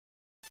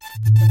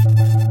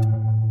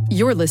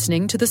You're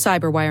listening to the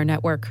Cyberwire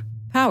Network,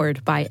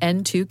 powered by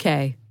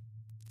N2K.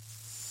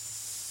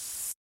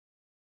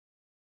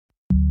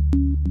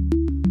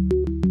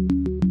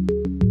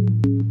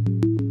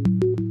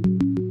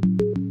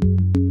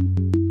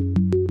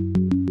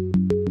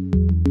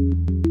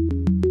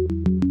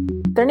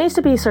 There needs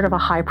to be sort of a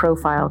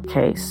high-profile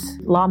case.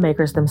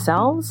 Lawmakers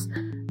themselves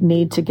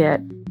need to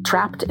get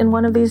trapped in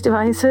one of these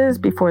devices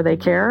before they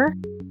care.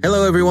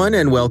 Hello, everyone,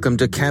 and welcome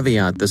to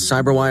Caveat, the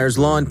CyberWire's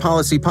Law and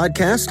Policy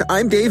podcast.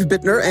 I'm Dave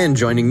Bittner, and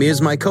joining me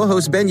is my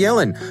co-host Ben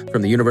Yellen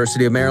from the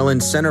University of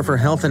Maryland Center for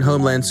Health and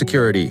Homeland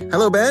Security.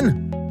 Hello,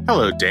 Ben.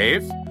 Hello,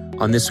 Dave.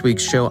 On this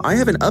week's show, I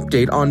have an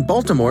update on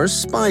Baltimore's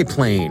spy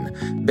plane.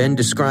 Ben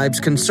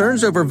describes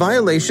concerns over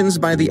violations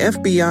by the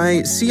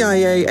FBI,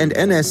 CIA, and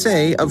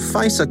NSA of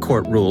FISA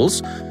court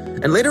rules.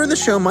 And later in the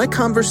show, my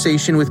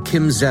conversation with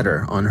Kim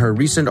Zetter on her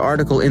recent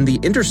article in The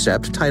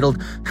Intercept titled,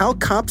 How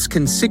Cops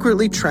Can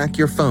Secretly Track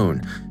Your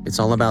Phone. It's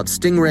all about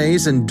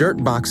stingrays and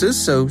dirt boxes,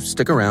 so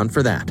stick around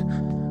for that.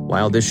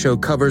 While this show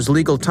covers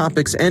legal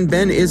topics and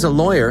Ben is a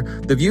lawyer,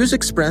 the views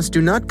expressed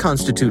do not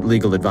constitute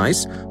legal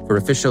advice. For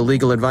official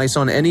legal advice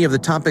on any of the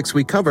topics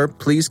we cover,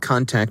 please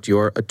contact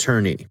your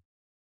attorney.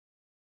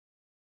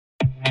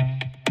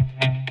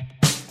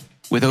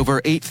 With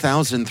over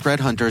 8,000 threat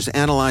hunters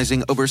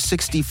analyzing over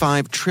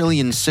 65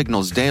 trillion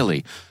signals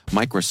daily,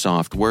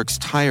 Microsoft works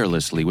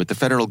tirelessly with the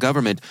federal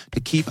government to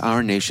keep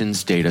our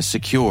nation's data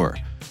secure.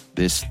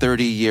 This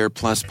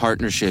 30-year-plus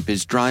partnership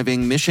is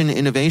driving mission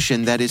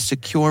innovation that is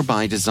secure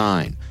by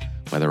design.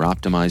 Whether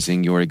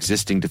optimizing your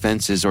existing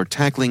defenses or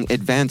tackling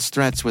advanced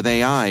threats with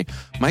AI,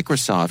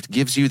 Microsoft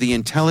gives you the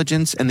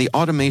intelligence and the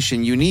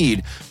automation you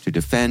need to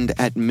defend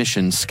at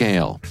mission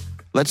scale.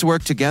 Let's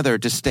work together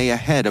to stay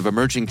ahead of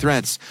emerging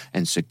threats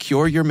and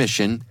secure your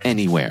mission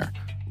anywhere.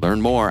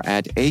 Learn more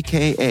at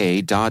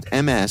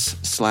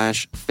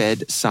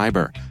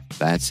aka.ms/fedcyber.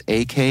 That's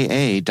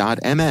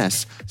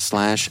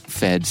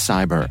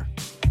aka.ms/fedcyber.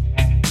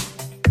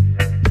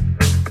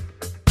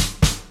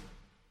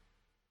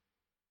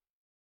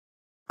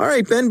 All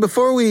right, Ben,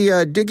 before we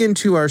dig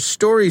into our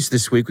stories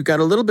this week, we've got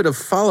a little bit of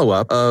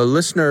follow-up. A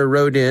listener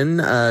wrote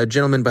in, a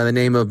gentleman by the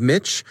name of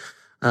Mitch,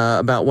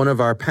 about one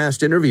of our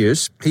past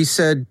interviews. He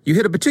said, you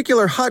hit a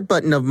particular hot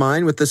button of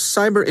mine with the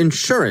cyber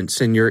insurance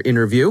in your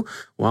interview.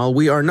 While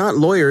we are not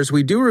lawyers,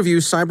 we do review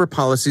cyber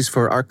policies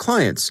for our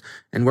clients.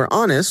 And we're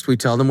honest, we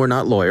tell them we're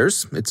not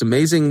lawyers. It's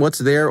amazing what's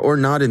there or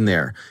not in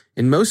there.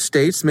 In most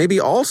states,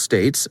 maybe all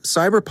states,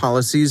 cyber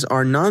policies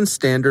are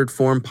non-standard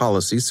form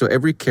policies, so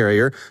every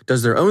carrier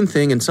does their own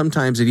thing, and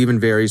sometimes it even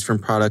varies from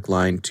product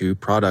line to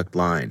product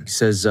line. He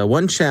says,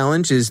 one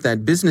challenge is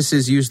that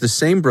businesses use the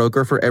same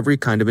broker for every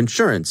kind of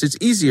insurance. It's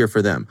easier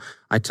for them.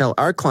 I tell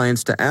our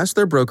clients to ask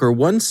their broker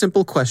one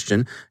simple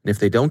question, and if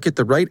they don't get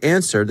the right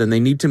answer, then they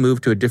need to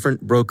move to a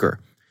different broker.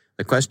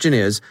 The question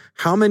is,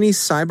 how many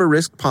cyber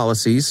risk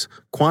policies,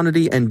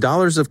 quantity, and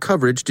dollars of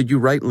coverage did you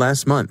write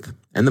last month,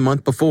 and the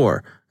month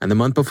before, and the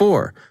month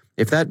before?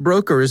 If that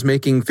broker is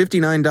making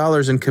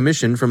 $59 in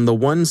commission from the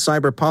one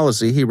cyber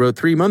policy he wrote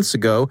 3 months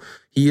ago,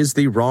 he is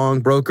the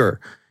wrong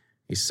broker.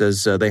 He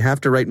says they have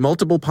to write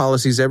multiple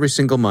policies every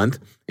single month.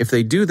 If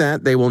they do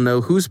that, they will know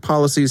whose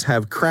policies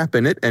have crap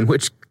in it and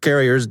which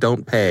carriers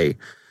don't pay.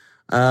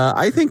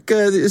 I think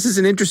this is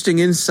an interesting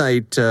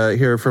insight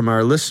here from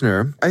our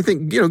listener. I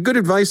think, good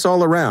advice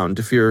all around.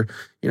 If you're,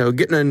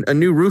 getting a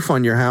new roof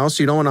on your house,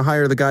 you don't want to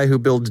hire the guy who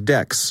builds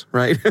decks,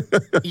 right?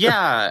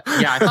 Yeah.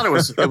 I thought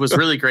it was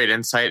really great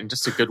insight and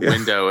just a good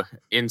window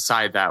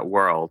inside that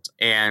world.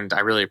 And I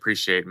really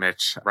appreciate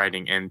Mitch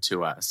writing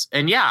into us.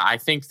 And yeah, I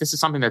think this is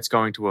something that's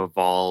going to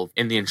evolve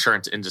in the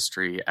insurance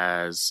industry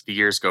as the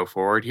years go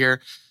forward here.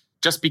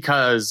 Just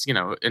because,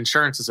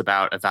 insurance is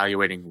about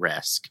evaluating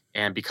risk.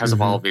 And because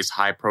of all of these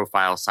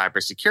high-profile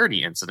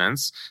cybersecurity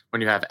incidents,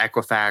 when you have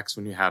Equifax,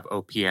 when you have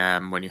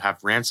OPM, when you have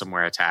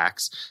ransomware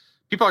attacks,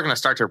 people are going to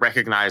start to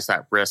recognize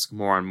that risk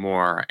more and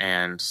more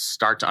and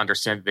start to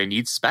understand that they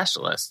need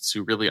specialists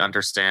who really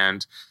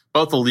understand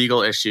both the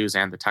legal issues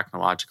and the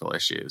technological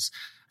issues.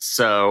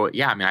 So,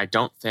 yeah, I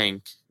don't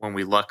think when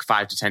we look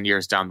 5 to 10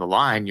 years down the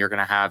line, you're going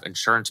to have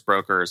insurance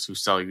brokers who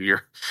sell you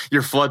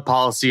your flood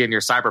policy and your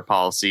cyber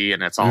policy,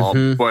 and it's all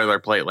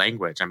boilerplate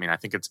language. I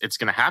think it's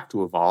going to have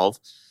to evolve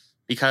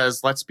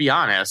because, let's be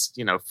honest,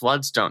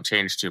 floods don't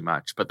change too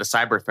much, but the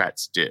cyber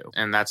threats do.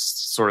 And that's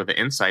sort of the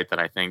insight that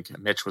I think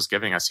Mitch was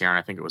giving us here, and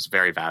I think it was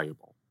very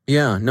valuable.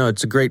 Yeah, no,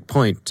 it's a great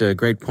point.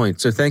 Great point.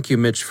 So thank you,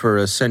 Mitch,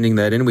 for sending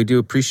that in. We do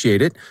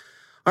appreciate it.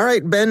 All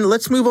right, Ben,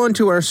 let's move on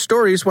to our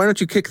stories. Why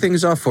don't you kick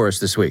things off for us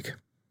this week?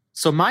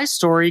 So my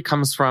story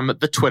comes from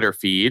the Twitter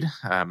feed,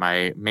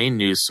 my main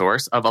news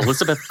source, of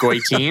Elizabeth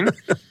Goitein,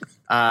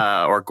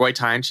 or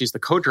Goitein. She's the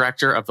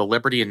co-director of the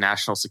Liberty and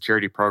National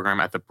Security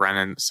Program at the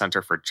Brennan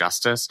Center for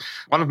Justice,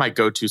 one of my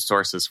go-to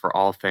sources for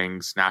all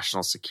things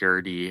national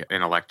security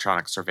and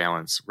electronic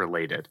surveillance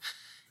related.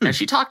 And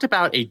she talked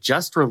about a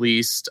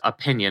just-released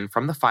opinion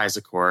from the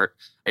FISA court.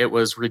 It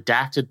was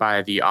redacted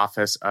by the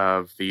Office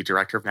of the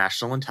Director of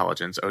National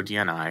Intelligence,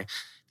 ODNI.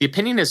 The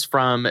opinion is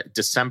from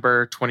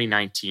December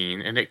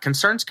 2019, and it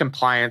concerns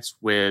compliance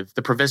with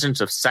the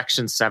provisions of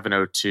Section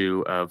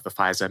 702 of the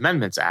FISA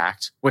Amendments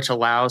Act, which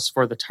allows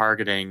for the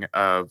targeting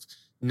of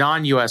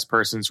non-U.S.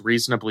 persons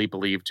reasonably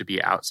believed to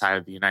be outside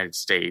of the United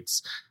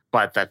States,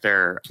 but that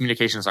their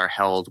communications are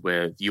held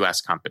with U.S.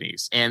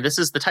 companies. And this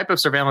is the type of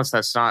surveillance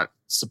that's not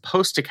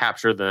supposed to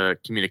capture the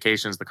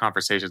communications, the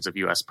conversations of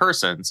U.S.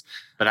 persons.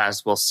 But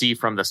as we'll see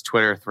from this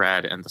Twitter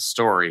thread and the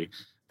story,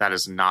 that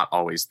is not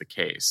always the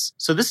case.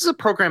 So this is a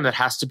program that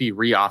has to be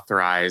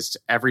reauthorized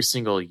every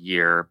single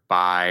year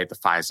by the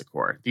FISA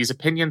court. These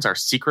opinions are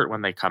secret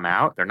when they come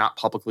out. They're not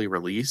publicly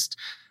released.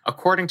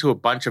 According to a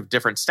bunch of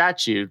different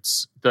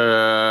statutes,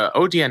 the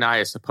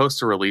ODNI is supposed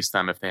to release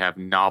them if they have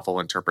novel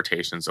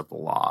interpretations of the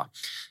law.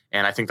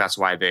 And I think that's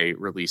why they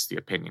released the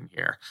opinion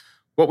here.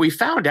 What we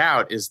found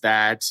out is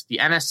that the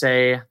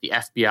NSA, the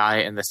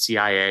FBI, and the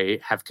CIA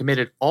have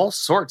committed all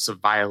sorts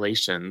of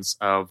violations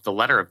of the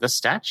letter of this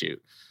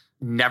statute.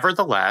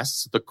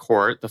 Nevertheless, the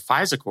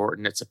FISA court,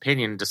 in its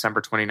opinion in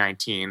December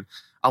 2019,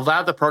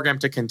 allowed the program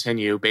to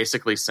continue,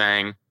 basically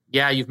saying,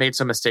 yeah, you've made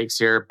some mistakes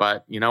here,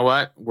 but you know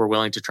what? We're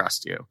willing to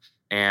trust you.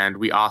 And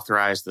we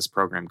authorize this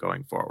program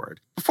going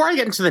forward. Before I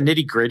get into the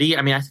nitty gritty,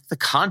 I think the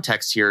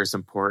context here is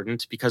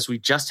important because we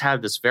just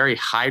had this very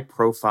high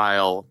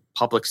profile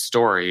public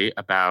story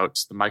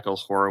about the Michael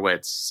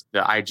Horowitz,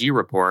 the IG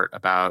report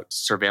about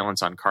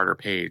surveillance on Carter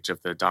Page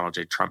of the Donald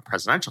J. Trump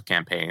presidential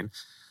campaign,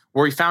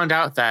 where we found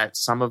out that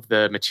some of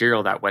the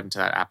material that went into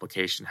that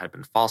application had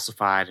been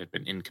falsified, had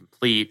been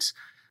incomplete.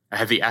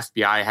 The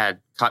FBI had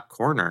cut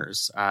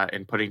corners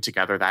in putting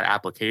together that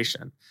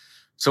application.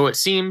 So it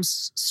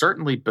seems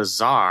certainly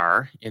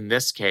bizarre in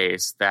this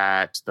case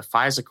that the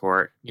FISA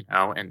court,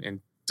 and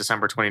in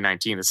December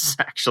 2019, this is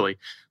actually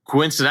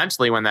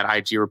coincidentally when that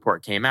IG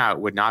report came out,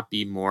 would not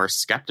be more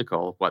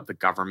skeptical of what the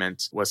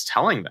government was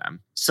telling them.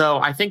 So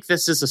I think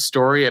this is a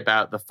story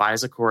about the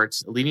FISA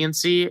court's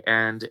leniency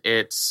and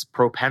its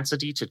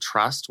propensity to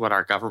trust what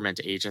our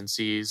government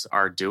agencies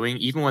are doing,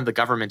 even when the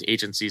government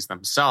agencies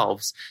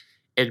themselves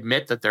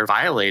admit that they're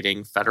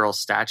violating federal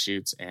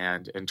statutes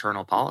and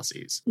internal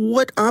policies.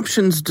 What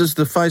options does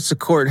the FISA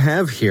court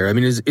have here?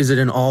 Is it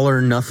an all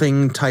or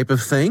nothing type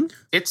of thing?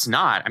 It's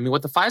not.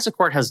 What the FISA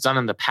court has done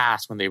in the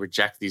past when they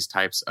reject these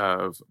types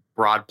of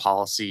broad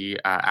policy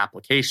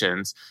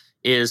applications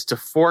is to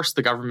force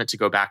the government to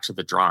go back to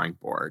the drawing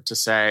board, to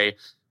say,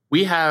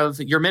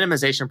 your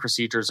minimization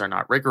procedures are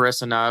not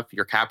rigorous enough.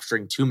 You're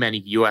capturing too many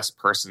U.S.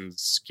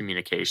 persons'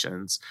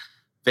 communications.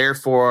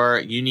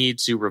 Therefore, you need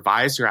to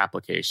revise your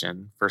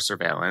application for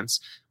surveillance.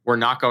 We're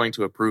not going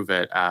to approve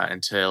it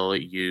until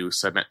you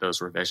submit those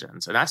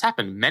revisions. And that's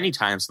happened many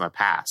times in the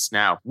past.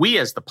 Now, we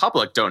as the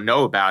public don't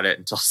know about it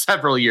until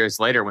several years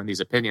later when these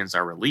opinions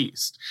are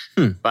released.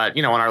 But,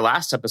 in our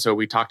last episode,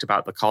 we talked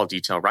about the Call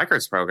Detail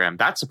Records program.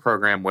 That's a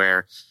program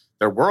where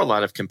there were a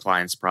lot of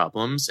compliance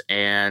problems.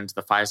 And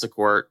the FISA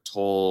court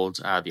told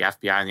the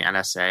FBI and the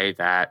NSA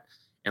that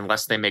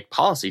unless they make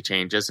policy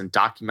changes and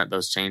document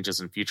those changes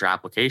in future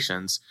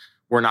applications,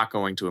 we're not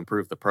going to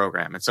improve the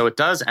program. And so it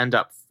does end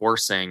up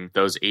forcing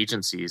those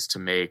agencies to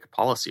make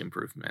policy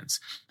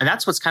improvements. And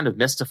that's what's kind of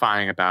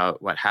mystifying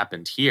about what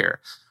happened here.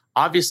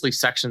 Obviously,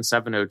 Section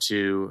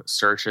 702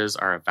 searches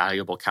are a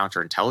valuable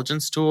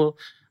counterintelligence tool.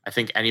 I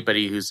think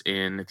anybody who's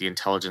in the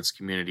intelligence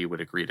community would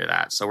agree to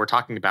that. So we're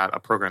talking about a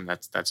program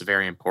that's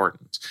very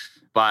important.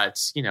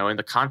 But, in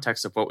the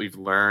context of what we've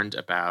learned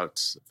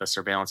about the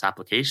surveillance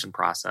application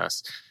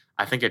process,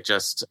 I think it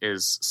just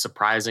is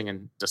surprising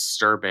and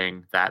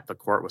disturbing that the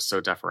court was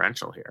so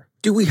deferential here.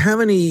 Do we have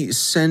any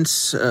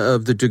sense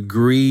of the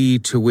degree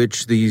to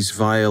which these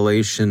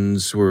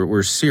violations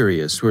were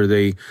serious? Were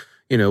they,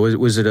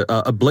 was it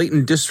a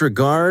blatant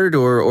disregard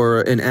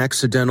or an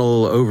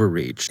accidental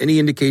overreach? Any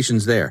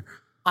indications there?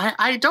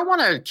 I don't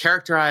want to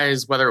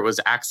characterize whether it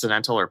was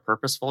accidental or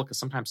purposeful because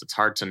sometimes it's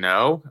hard to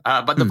know.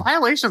 But the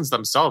violations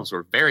themselves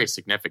were very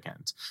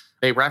significant.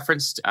 They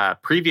referenced a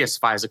previous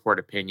FISA court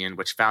opinion,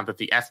 which found that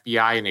the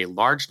FBI in a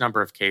large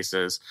number of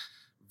cases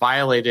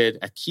violated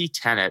a key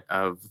tenet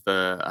of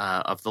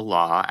the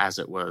law as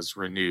it was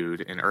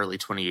renewed in early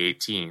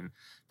 2018.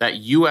 That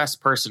U.S.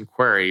 person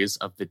queries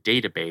of the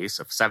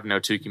database of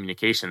 702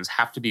 communications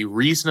have to be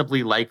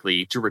reasonably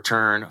likely to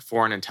return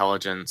foreign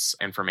intelligence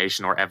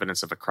information or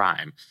evidence of a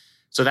crime.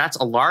 So that's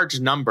a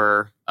large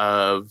number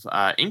of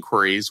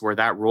inquiries where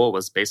that rule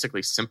was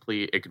basically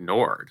simply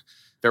ignored.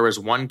 There was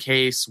one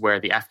case where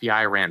the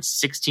FBI ran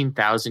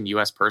 16,000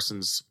 U.S.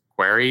 persons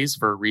queries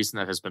for a reason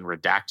that has been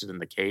redacted in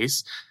the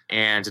case.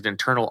 And an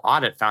internal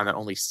audit found that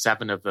only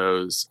 7 of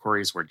those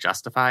queries were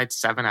justified,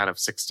 7 out of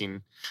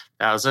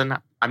 16,000.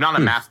 I'm not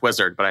a math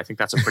wizard, but I think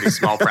that's a pretty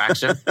small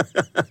fraction.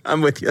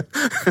 I'm with you.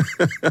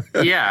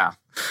 Yeah.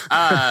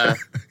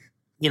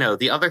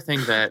 The other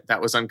thing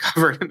that was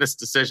uncovered in this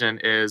decision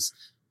is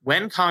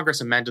when Congress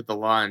amended the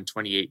law in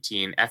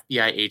 2018,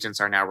 FBI agents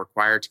are now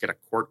required to get a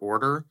court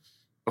order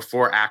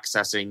before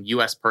accessing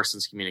U.S.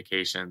 persons'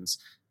 communications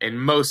in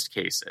most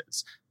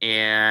cases.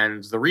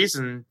 And the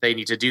reason they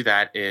need to do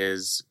that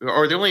is,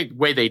 or the only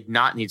way they'd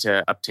not need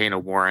to obtain a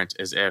warrant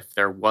is if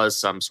there was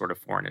some sort of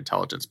foreign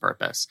intelligence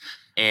purpose.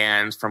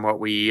 And from what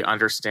we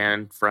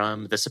understand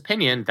from this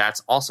opinion,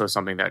 that's also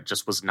something that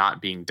just was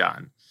not being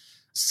done.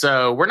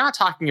 So we're not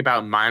talking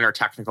about minor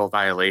technical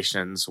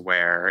violations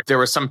where there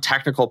was some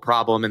technical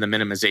problem in the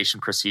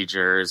minimization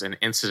procedures and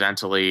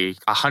incidentally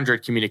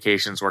 100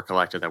 communications were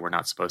collected that were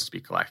not supposed to be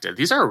collected.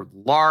 These are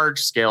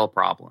large-scale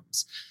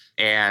problems.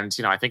 And,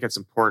 I think it's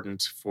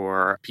important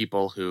for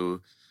people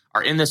who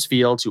are in this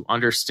field to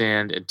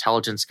understand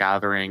intelligence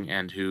gathering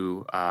and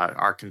who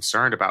are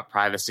concerned about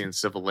privacy and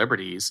civil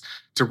liberties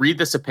to read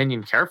this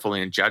opinion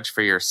carefully and judge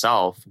for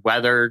yourself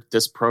whether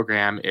this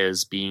program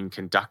is being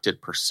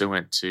conducted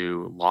pursuant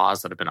to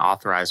laws that have been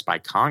authorized by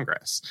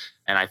Congress.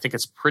 And I think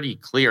it's pretty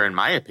clear, in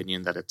my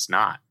opinion, that it's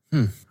not.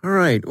 All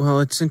right.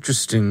 Well, it's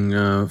interesting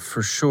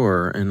for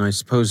sure. And I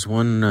suppose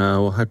one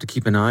we'll have to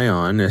keep an eye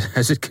on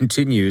as it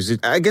continues.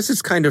 I guess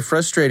it's kind of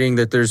frustrating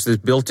that there's this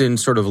built-in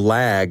sort of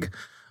lag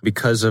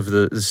because of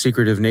the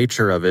secretive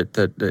nature of it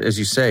that, as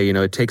you say,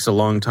 it takes a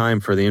long time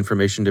for the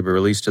information to be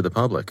released to the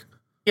public.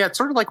 Yeah, it's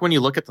sort of like when you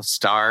look at the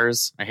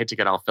stars. I hate to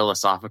get all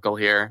philosophical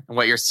here. And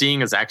what you're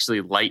seeing is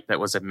actually light that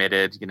was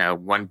emitted,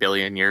 1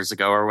 billion years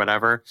ago or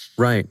whatever.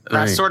 Right.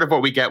 That's sort of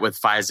what we get with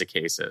FISA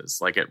cases.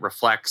 Like it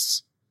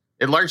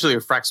largely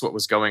reflects what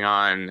was going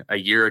on a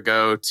year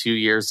ago, 2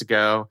 years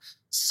ago.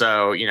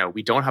 So,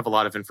 we don't have a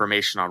lot of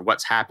information on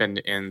what's happened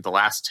in the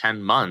last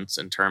 10 months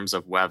in terms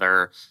of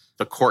whether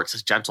the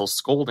court's gentle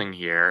scolding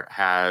here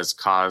has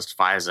caused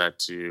FISA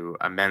to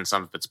amend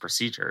some of its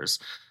procedures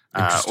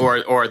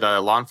or the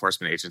law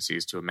enforcement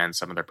agencies to amend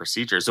some of their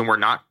procedures. And we're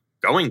not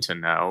going to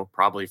know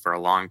probably for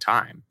a long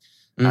time.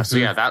 So,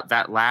 yeah,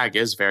 that lag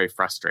is very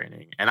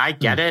frustrating. And I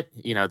get it.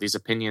 These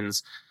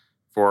opinions,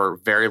 for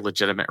very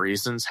legitimate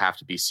reasons, have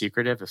to be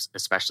secretive,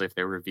 especially if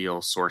they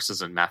reveal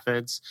sources and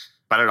methods.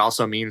 But it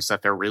also means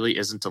that there really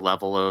isn't a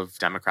level of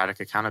democratic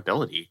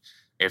accountability.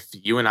 If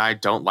you and I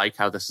don't like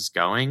how this is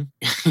going,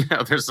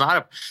 there's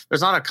not a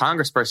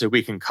congressperson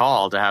we can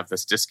call to have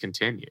this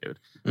discontinued.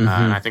 And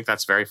I think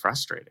that's very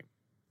frustrating.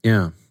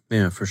 Yeah,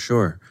 for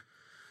sure.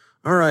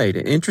 All right,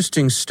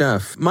 interesting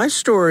stuff. My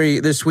story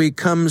this week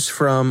comes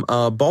from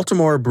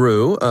Baltimore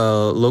Brew,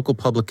 a local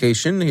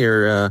publication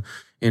here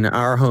in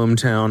our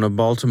hometown of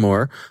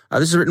Baltimore.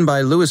 This is written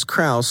by Lewis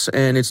Krauss,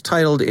 and it's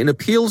titled, "In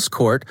Appeals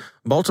Court,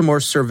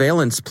 Baltimore's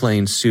Surveillance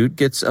Plane Suit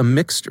Gets a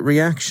Mixed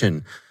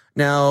Reaction."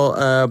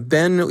 Now,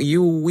 Ben,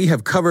 we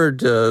have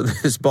covered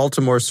this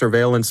Baltimore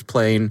surveillance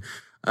plane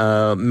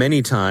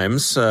many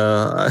times.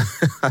 I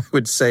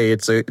would say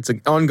it's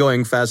an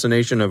ongoing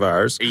fascination of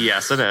ours.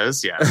 Yes, it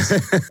is. Yes.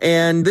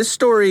 And this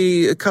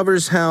story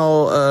covers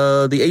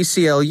how the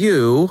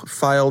ACLU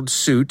filed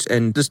suit,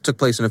 and this took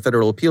place in a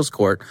federal appeals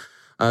court.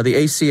 The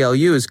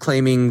ACLU is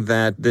claiming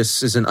that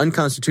this is an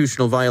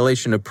unconstitutional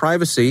violation of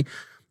privacy.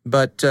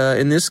 But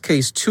in this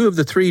case, 2 of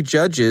the 3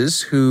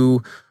 judges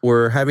who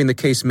were having the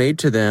case made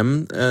to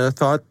them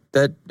thought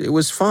that it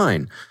was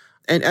fine.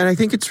 And I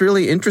think it's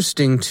really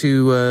interesting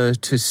to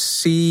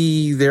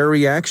see their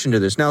reaction to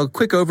this. Now, a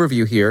quick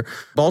overview here.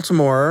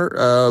 Baltimore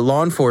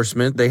law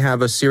enforcement, they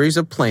have a series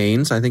of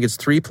planes. I think it's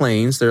 3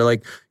 planes. They're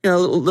like,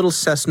 little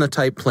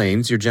Cessna-type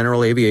planes, your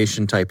general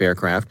aviation type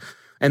aircraft.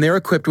 And they're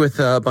equipped with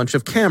a bunch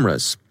of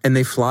cameras. And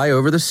they fly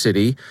over the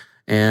city,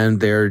 and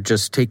they're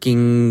just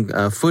taking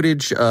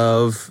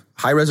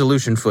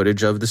high-resolution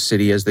footage of the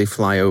city as they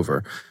fly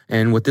over.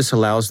 And what this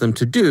allows them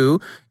to do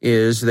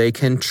is they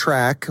can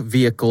track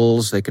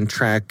vehicles, they can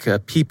track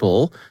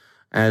people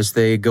as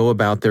they go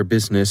about their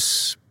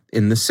business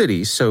in the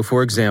city. So,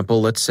 for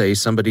example, let's say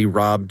somebody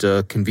robbed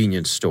a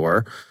convenience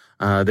store.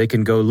 They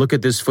can go look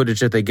at this footage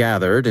that they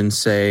gathered and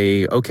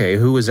say, okay,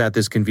 who was at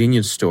this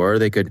convenience store?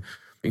 They could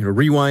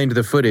rewind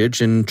the footage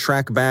and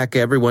track back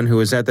everyone who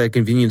was at that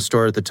convenience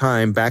store at the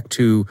time back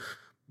to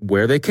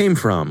where they came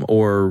from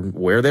or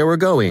where they were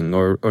going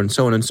or and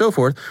so on and so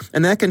forth.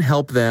 And that can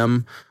help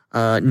them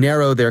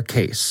narrow their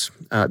case.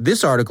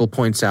 This article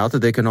points out that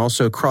they can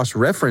also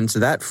cross-reference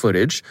that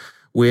footage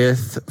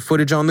with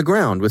footage on the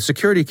ground, with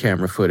security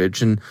camera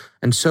footage and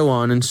so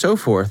on and so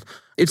forth.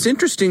 It's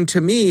interesting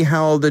to me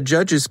how the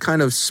judges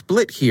kind of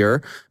split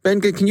here. Ben,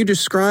 can you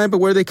describe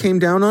where they came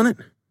down on it?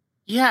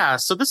 Yeah,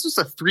 so this was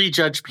a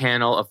 3-judge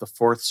panel of the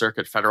Fourth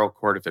Circuit Federal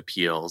Court of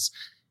Appeals.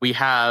 We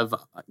have,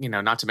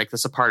 not to make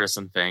this a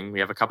partisan thing, we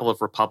have a couple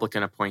of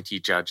Republican appointee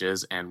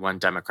judges and 1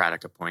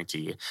 Democratic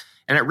appointee.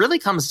 And it really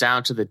comes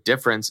down to the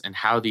difference in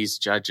how these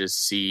judges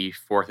see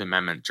Fourth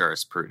Amendment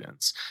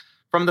jurisprudence.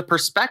 From the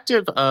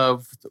perspective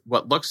of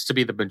what looks to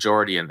be the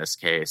majority in this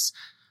case,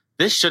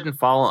 this shouldn't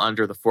fall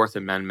under the Fourth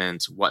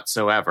Amendment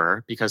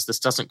whatsoever because this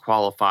doesn't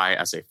qualify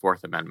as a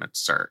Fourth Amendment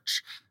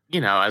search.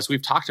 As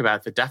we've talked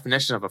about, the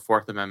definition of a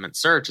Fourth Amendment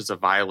search is a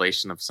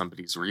violation of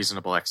somebody's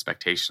reasonable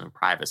expectation of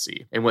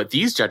privacy. And what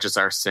these judges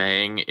are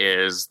saying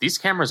is these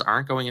cameras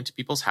aren't going into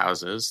people's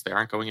houses. They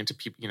aren't going into,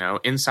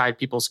 inside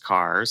people's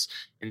cars,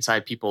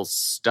 inside people's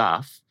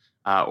stuff.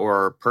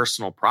 or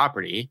personal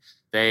property.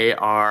 They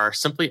are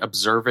simply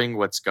observing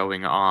what's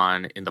going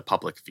on in the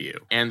public view.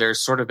 And there's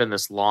sort of been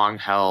this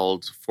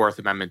long-held Fourth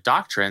Amendment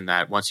doctrine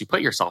that once you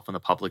put yourself in the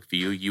public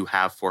view, you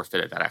have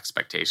forfeited that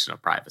expectation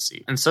of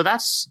privacy. And so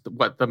that's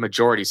what the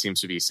majority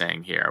seems to be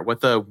saying here.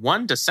 What the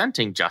one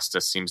dissenting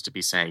justice seems to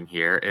be saying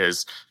here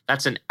is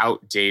that's an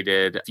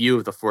outdated view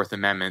of the Fourth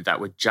Amendment that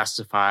would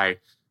justify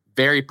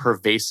very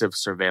pervasive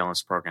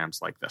surveillance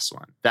programs like this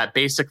one. That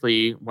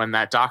basically, when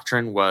that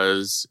doctrine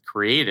was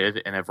created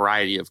in a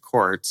variety of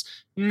courts,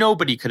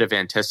 nobody could have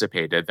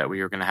anticipated that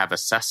we were going to have a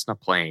Cessna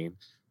plane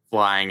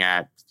flying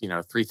at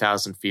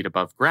 3,000 feet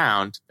above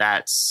ground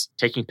that's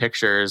taking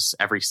pictures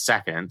every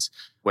second,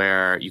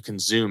 where you can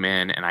zoom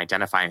in and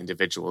identify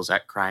individuals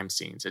at crime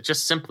scenes. It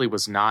just simply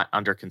was not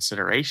under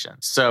consideration.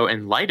 So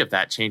in light of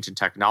that change in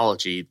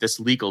technology, this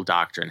legal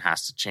doctrine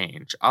has to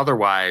change.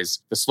 Otherwise,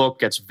 the slope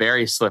gets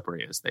very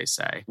slippery, as they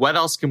say. What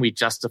else can we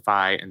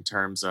justify in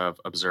terms of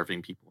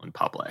observing people in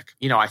public?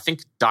 I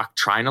think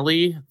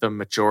doctrinally, the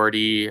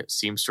majority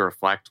seems to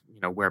reflect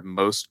where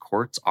most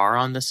courts are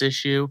on this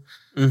issue.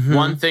 Mm-hmm.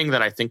 One thing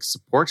that I think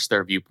supports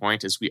their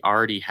viewpoint is we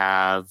already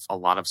have a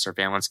lot of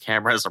surveillance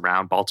cameras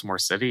around Baltimore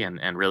City and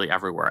really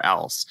everywhere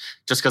else.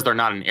 Just because they're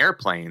not in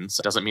airplanes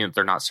doesn't mean that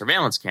they're not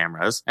surveillance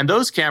cameras. And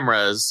those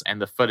cameras and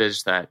the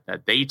footage that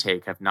they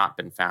take have not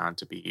been found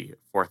to be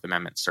Fourth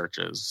Amendment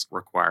searches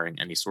requiring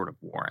any sort of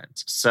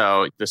warrant.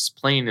 So this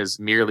plane is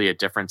merely a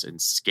difference in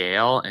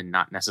scale and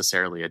not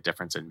necessarily a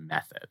difference in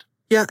method.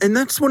 Yeah, and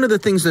that's one of the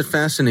things that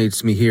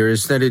fascinates me here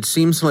is that it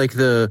seems like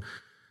the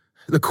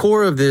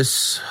core of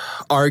this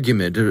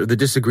argument, or the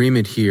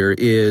disagreement here,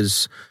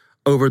 is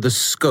over the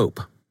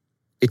scope.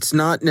 It's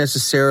not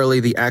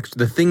necessarily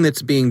the thing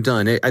that's being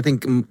done. I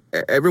think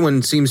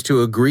everyone seems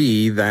to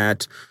agree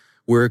that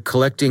we're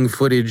collecting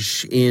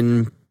footage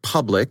in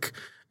public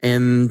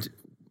and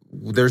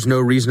there's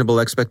no reasonable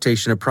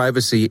expectation of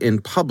privacy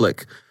in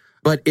public.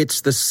 But it's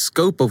the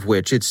scope of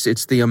which,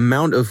 it's the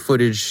amount of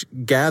footage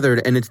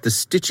gathered, and it's the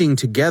stitching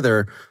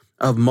together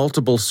of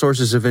multiple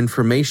sources of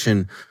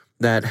information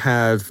that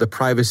have the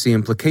privacy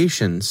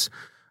implications.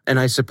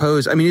 And I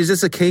suppose, is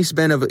this a case,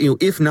 Ben, of,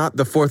 if not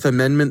the Fourth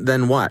Amendment,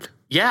 then what?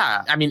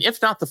 Yeah.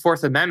 If not the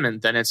Fourth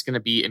Amendment, then it's going to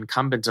be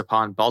incumbent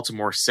upon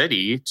Baltimore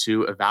City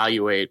to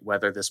evaluate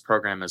whether this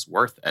program is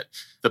worth it.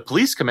 The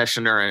police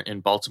commissioner in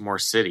Baltimore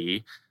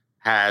City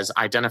has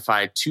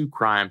identified 2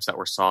 crimes that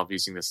were solved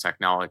using this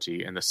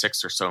technology in the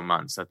 6 or so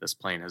months that this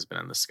plane has been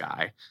in the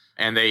sky.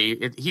 And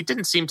he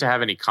didn't seem to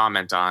have any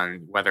comment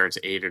on whether it's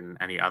aided in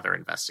any other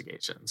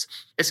investigations.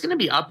 It's going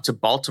to be up to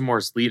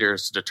Baltimore's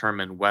leaders to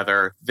determine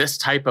whether this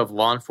type of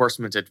law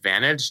enforcement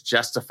advantage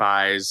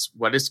justifies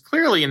what is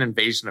clearly an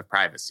invasion of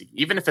privacy.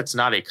 Even if it's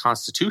not a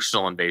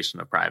constitutional invasion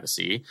of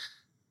privacy,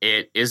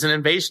 it is an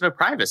invasion of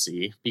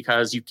privacy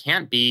because you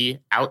can't be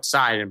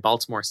outside in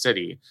Baltimore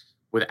City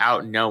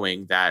without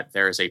knowing that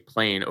there is a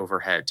plane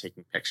overhead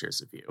taking pictures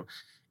of you.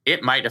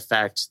 It might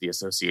affect the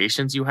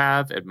associations you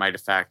have. It might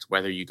affect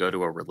whether you go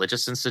to a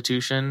religious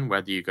institution,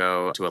 whether you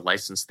go to a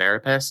licensed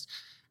therapist.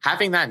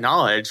 Having that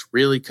knowledge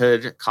really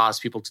could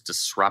cause people to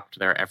disrupt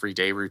their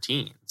everyday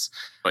routines.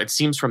 But it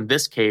seems from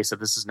this case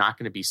that this is not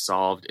going to be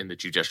solved in the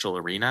judicial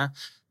arena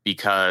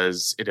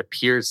because it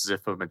appears as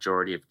if a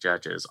majority of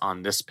judges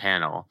on this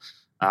panel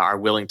are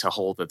willing to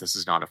hold that this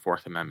is not a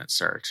Fourth Amendment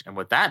search. And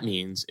what that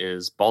means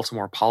is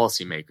Baltimore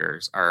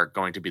policymakers are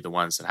going to be the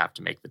ones that have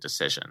to make the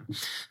decision.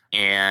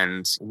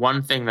 And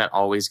one thing that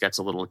always gets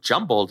a little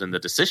jumbled in the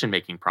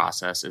decision-making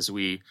process is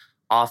we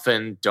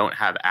often don't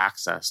have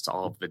access to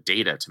all of the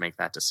data to make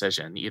that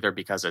decision, either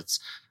because it's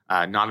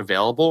not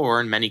available or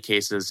in many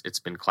cases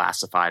it's been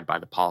classified by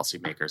the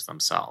policymakers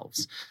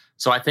themselves.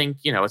 So I think,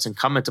 it's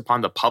incumbent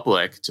upon the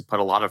public to put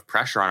a lot of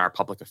pressure on our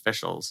public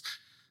officials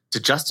to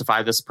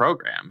justify this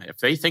program. If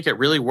they think it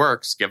really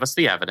works, give us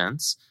the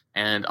evidence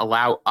and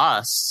allow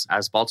us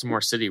as Baltimore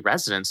City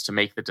residents to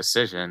make the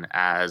decision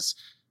as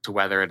to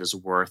whether it is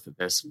worth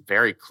this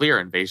very clear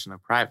invasion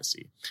of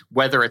privacy,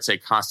 whether it's a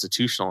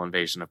constitutional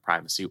invasion of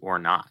privacy or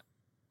not.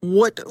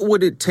 What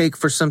would it take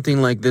for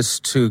something like this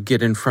to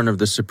get in front of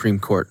the Supreme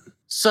Court?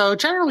 So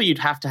generally, you'd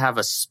have to have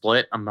a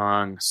split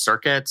among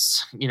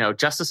circuits.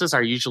 Justices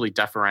are usually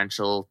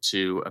deferential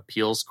to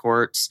appeals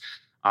courts.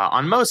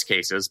 On most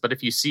cases, but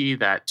if you see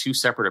that 2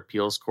 separate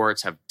appeals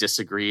courts have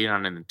disagreed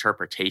on an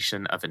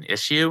interpretation of an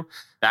issue,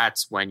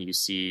 that's when you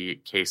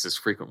see cases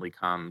frequently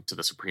come to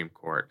the Supreme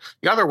Court.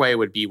 The other way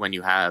would be when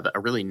you have a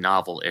really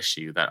novel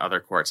issue that other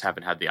courts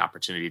haven't had the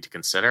opportunity to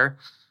consider,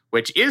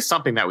 which is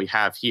something that we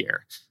have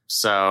here.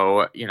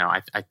 So,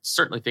 I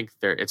certainly think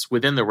it's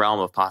within the realm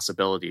of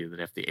possibility that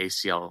if the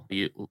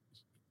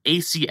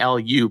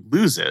ACLU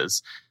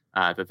loses,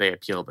 that they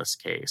appeal this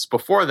case.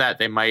 Before that,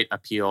 they might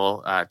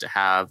appeal to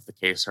have the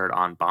case heard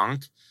en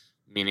banc,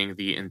 meaning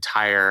the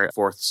entire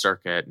Fourth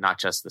Circuit, not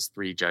just this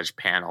 3-judge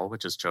panel,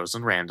 which is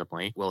chosen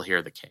randomly, will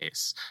hear the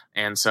case.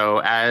 And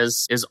so,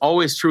 as is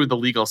always true with the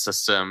legal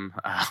system,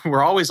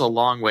 we're always a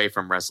long way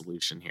from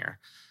resolution here.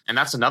 And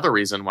that's another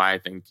reason why I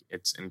think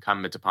it's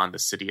incumbent upon the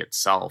city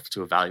itself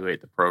to evaluate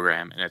the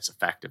program and its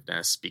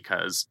effectiveness,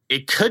 because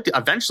it could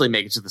eventually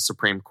make it to the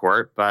Supreme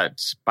Court.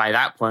 But by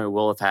that point,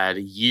 we'll have had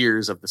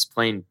years of this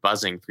plane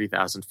buzzing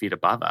 3,000 feet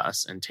above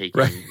us and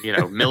taking,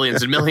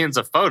 millions and millions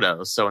of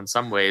photos. So in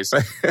some ways,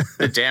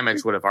 the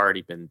damage would have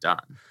already been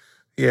done.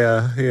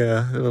 Yeah.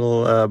 A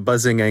little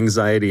buzzing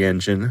anxiety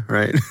engine,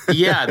 right?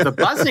 Yeah, the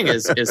buzzing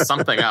is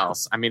something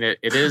else. I mean,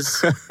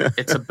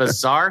 it's a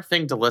bizarre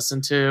thing to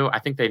listen to. I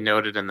think they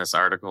noted in this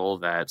article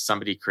that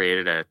somebody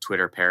created a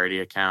Twitter parody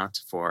account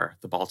for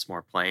the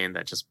Baltimore plane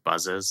that just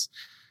buzzes.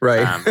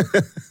 Right.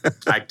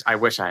 I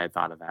wish I had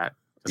thought of that.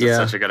 Yeah. It's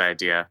such a good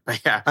idea.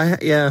 But yeah.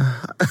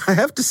 I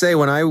have to say,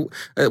 when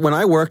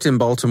I worked in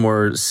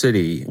Baltimore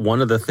City,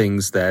 one of the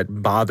things that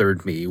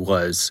bothered me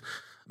was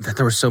that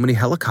there were so many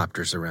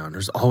helicopters around.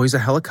 There's always a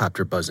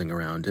helicopter buzzing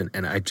around.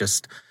 And I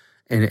just,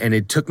 and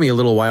it took me a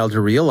little while to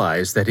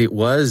realize that it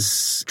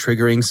was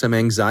triggering some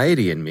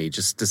anxiety in me,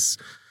 just this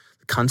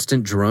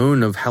constant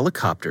drone of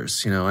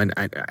helicopters, and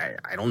I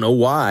don't know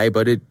why,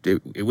 but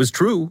it was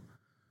true.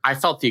 I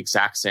felt the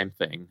exact same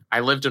thing.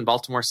 I lived in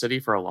Baltimore City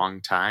for a long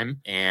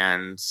time.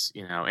 And,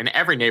 in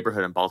every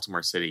neighborhood in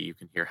Baltimore City, you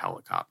can hear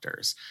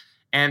helicopters.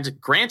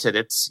 And granted,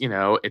 it's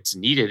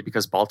needed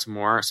because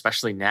Baltimore,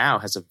 especially now,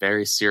 has a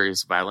very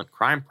serious violent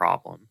crime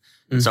problem.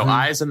 Mm-hmm. So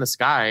eyes in the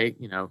sky,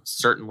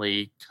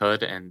 certainly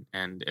could and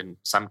in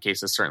some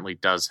cases certainly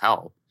does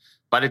help.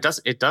 But it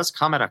does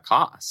come at a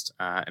cost.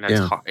 And it's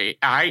hard.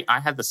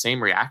 I had the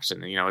same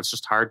reaction. It's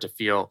just hard to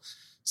feel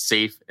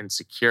safe and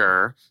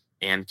secure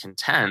and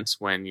content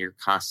when you're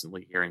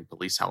constantly hearing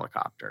police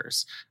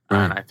helicopters.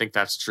 Right. And I think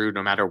that's true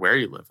no matter where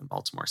you live in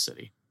Baltimore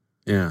City.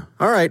 Yeah.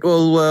 All right.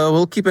 Well,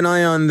 we'll keep an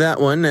eye on that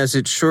one as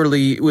it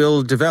surely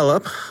will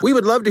develop. We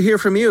would love to hear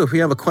from you. If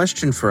you have a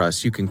question for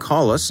us, you can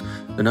call us.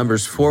 The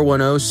number's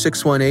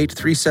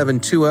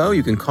 410-618-3720.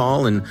 You can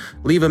call and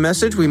leave a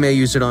message. We may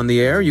use it on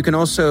the air. You can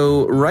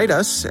also write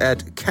us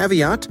at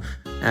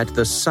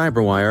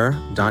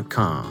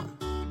caveat@thecyberwire.com.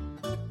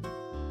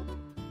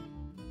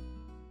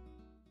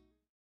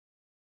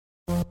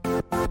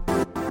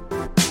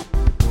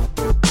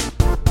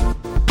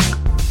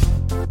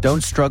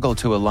 Don't struggle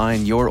to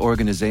align your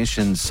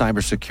organization's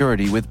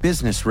cybersecurity with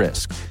business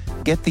risk.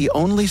 Get the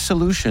only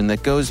solution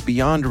that goes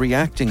beyond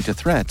reacting to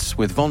threats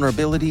with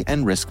vulnerability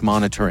and risk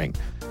monitoring.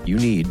 You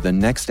need the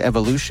next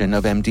evolution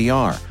of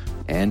MDR,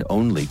 and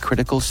only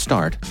Critical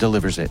Start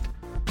delivers it.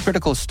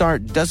 Critical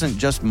Start doesn't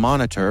just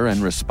monitor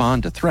and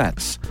respond to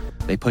threats.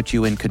 They put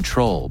you in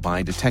control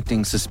by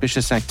detecting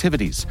suspicious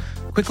activities,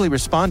 quickly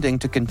responding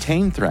to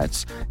contain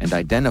threats, and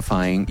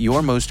identifying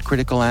your most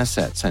critical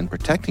assets and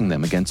protecting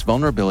them against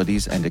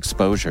vulnerabilities and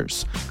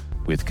exposures.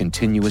 With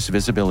continuous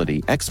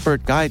visibility,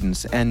 expert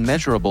guidance, and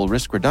measurable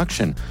risk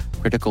reduction,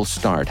 Critical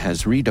Start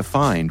has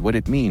redefined what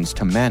it means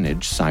to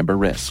manage cyber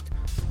risk.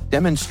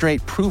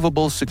 Demonstrate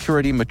provable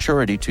security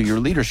maturity to your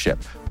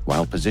leadership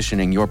while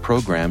positioning your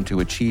program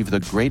to achieve the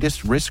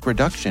greatest risk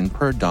reduction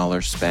per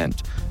dollar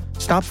spent.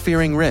 Stop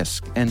fearing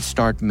risk and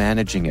start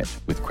managing it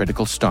with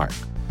Critical Start.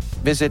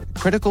 Visit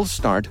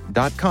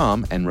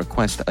criticalstart.com and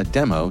request a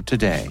demo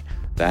today.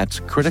 That's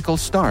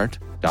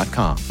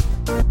criticalstart.com.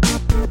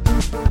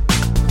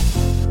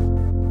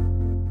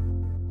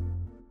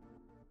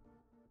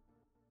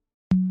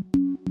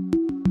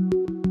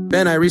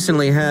 Ben, I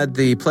recently had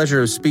the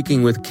pleasure of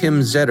speaking with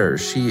Kim Zetter.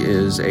 She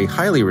is a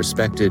highly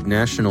respected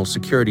national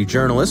security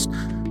journalist.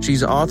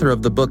 She's author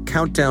of the book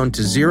Countdown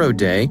to Zero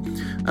Day,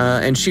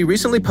 and she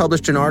recently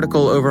published an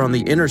article over on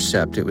The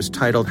Intercept. It was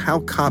titled How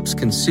Cops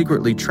Can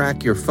Secretly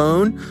Track Your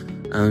Phone.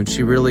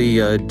 She really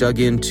dug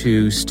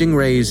into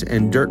stingrays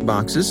and dirt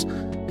boxes,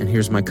 and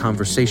here's my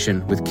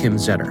conversation with Kim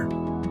Zetter.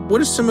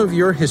 What is some of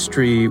your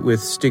history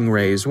with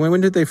stingrays?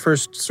 When did they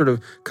first sort of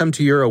come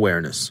to your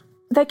awareness?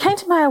 They came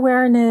to my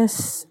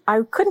awareness,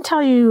 I couldn't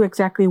tell you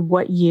exactly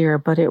what year,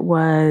 but it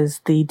was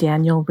the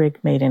Daniel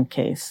Rigg-Maiden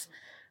case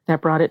that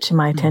brought it to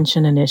my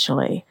attention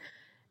initially.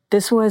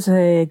 This was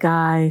a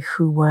guy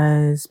who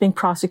was being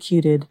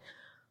prosecuted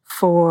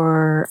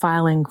for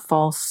filing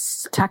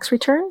false tax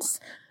returns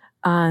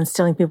and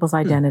stealing people's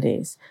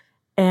identities.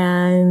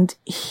 And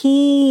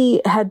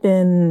he had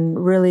been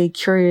really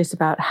curious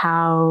about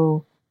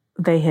how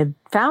they had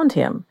found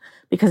him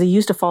because he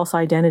used a false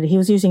identity. He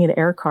was using an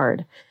air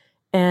card.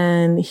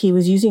 And he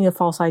was using a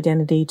false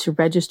identity to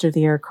register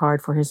the air card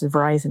for his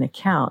Verizon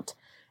account.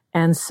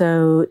 And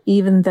so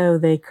even though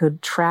they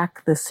could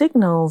track the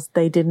signals,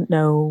 they didn't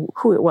know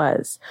who it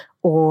was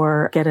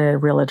or get a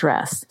real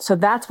address. So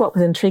that's what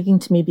was intriguing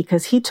to me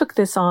because he took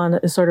this on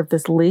as sort of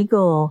this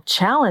legal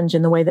challenge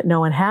in the way that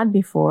no one had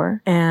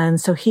before. And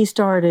so he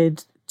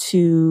started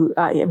to,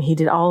 he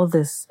did all of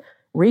this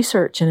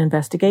research and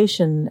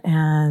investigation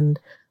and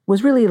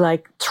was really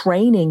like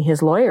training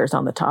his lawyers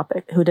on the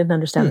topic who didn't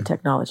understand the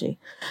technology.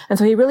 And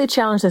so he really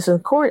challenged this in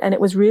court, and it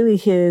was really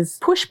his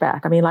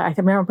pushback. I mean, like I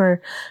can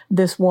remember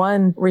this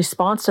one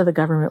response to the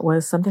government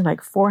was something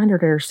like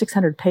 400 or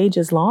 600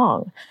 pages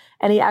long.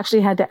 And he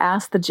actually had to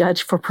ask the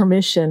judge for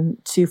permission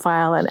to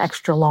file an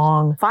extra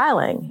long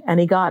filing, and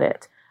he got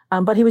it.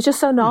 But he was just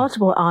so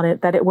knowledgeable on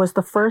it that it was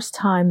the first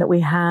time that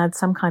we had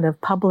some kind of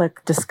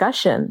public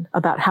discussion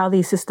about how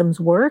these systems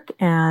work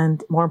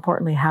and, more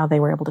importantly, how they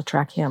were able to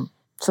track him.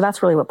 So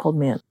that's really what pulled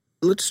me in.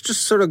 Let's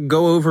just sort of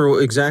go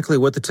over exactly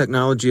what the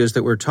technology is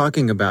that we're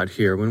talking about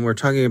here. When we're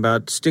talking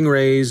about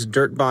stingrays,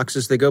 dirt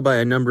boxes, they go by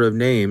a number of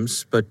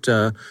names, but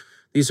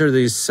these are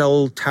these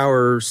cell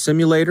tower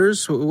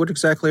simulators. What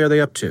exactly are they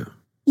up to?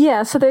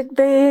 Yeah, so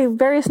they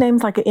various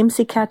names like an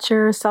IMSI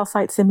catcher, cell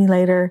site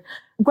simulator.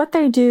 What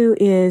they do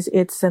is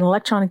it's an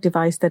electronic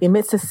device that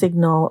emits a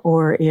signal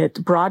or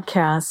it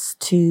broadcasts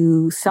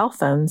to cell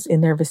phones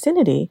in their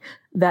vicinity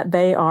that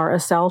they are a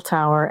cell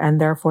tower and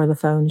therefore the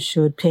phone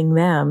should ping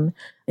them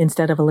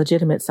instead of a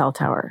legitimate cell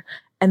tower.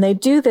 And they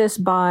do this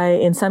by,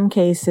 in some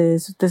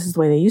cases, this is the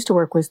way they used to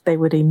work, was they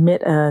would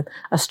emit a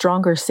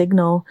stronger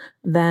signal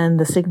than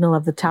the signal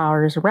of the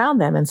towers around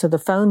them. And so the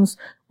phones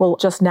will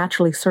just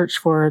naturally search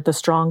for the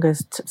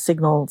strongest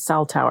signal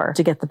cell tower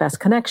to get the best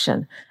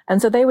connection.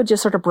 And so they would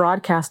just sort of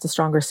broadcast a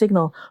stronger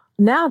signal.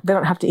 Now they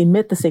don't have to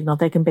emit the signal.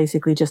 They can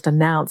basically just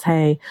announce,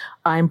 hey,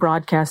 I'm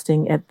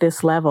broadcasting at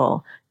this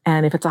level.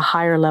 And if it's a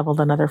higher level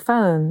than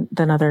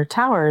other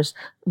towers,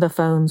 the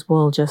phones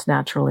will just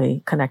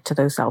naturally connect to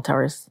those cell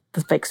towers,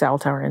 the fake cell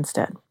tower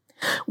instead.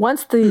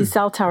 Once the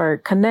cell tower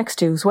connects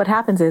to, so what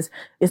happens is,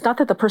 it's not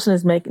that the person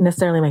is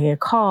necessarily making a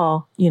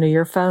call. You know,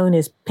 your phone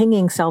is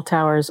pinging cell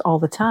towers all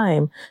the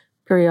time,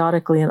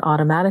 periodically and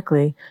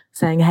automatically,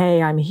 saying,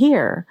 hey, I'm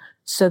here,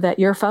 so that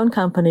your phone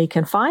company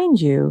can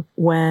find you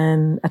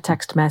when a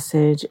text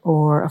message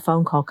or a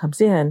phone call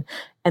comes in,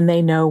 and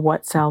they know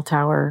what cell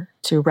tower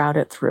to route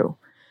it through.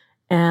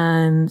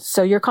 And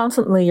so your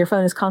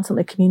phone is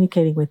constantly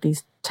communicating with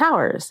these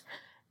towers.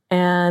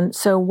 And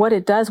so what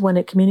it does when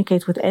it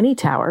communicates with any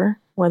tower,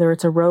 whether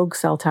it's a rogue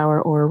cell tower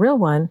or a real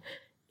one,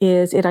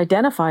 is it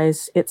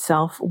identifies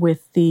itself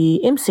with the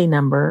IMSI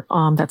number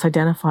that's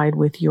identified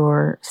with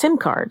your SIM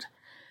card.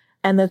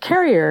 And the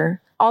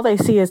carrier, all they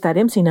see is that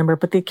IMSI number,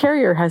 but the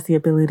carrier has the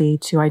ability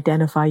to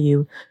identify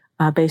you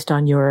based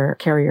on your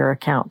carrier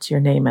accounts, your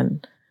name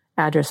and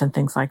address and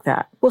things like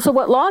that. Well, so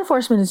what law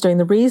enforcement is doing,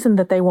 the reason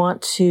that they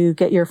want to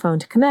get your phone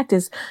to connect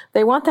is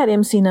they want that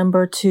IMSI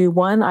number to,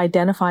 one,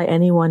 identify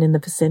anyone in the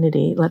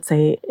vicinity. Let's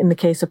say in the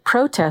case of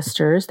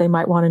protesters, they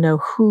might want to know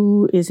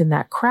who is in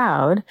that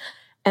crowd.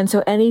 And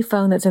so any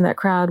phone that's in that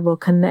crowd will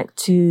connect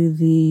to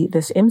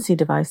this IMSI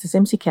device, this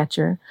IMSI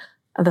catcher,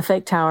 the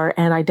fake tower,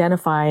 and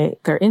identify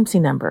their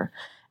IMSI number.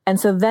 And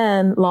so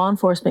then law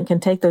enforcement can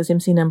take those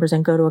IMSI numbers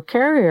and go to a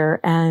carrier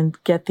and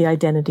get the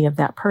identity of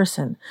that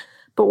person.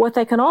 But what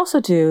they can also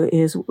do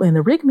is, in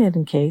the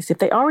Rig-Maiden case, if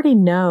they already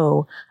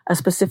know a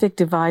specific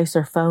device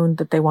or phone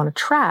that they want to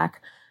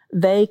track,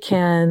 they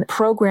can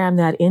program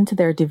that into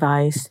their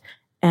device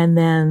and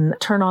then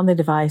turn on the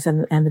device,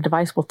 and the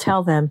device will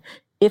tell them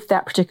if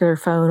that particular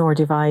phone or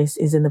device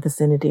is in the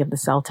vicinity of the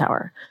cell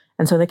tower.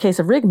 And so in the case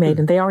of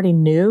Rig-Maiden, they already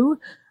knew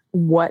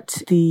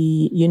what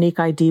the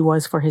unique ID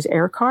was for his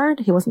air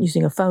card. He wasn't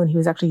using a phone. He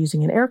was actually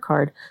using an air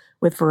card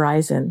with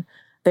Verizon.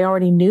 They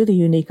already knew the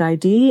unique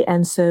ID,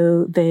 and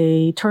so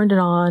they turned it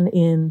on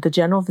in the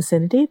general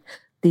vicinity.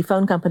 The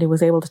phone company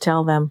was able to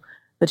tell them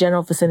the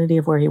general vicinity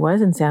of where he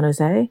was in San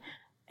Jose,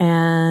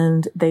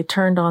 and they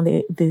turned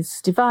on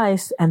this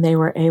device, and they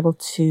were able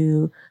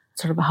to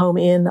sort of home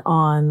in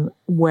on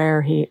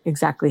where he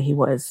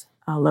was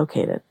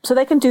located. So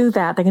they can do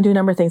that. They can do a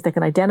number of things. They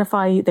can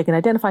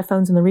identify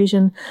phones in the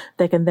region.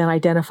 They can then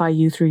identify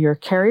you through your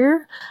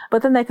carrier,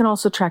 but then they can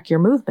also track your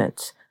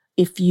movements.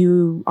 If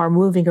you are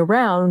moving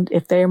around,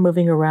 if they're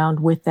moving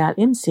around with that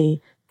IMSI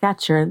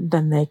catcher,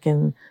 then they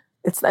can,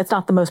 it's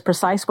not the most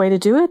precise way to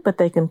do it, but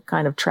they can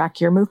kind of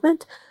track your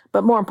movement.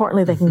 But more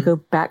importantly, they can go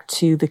back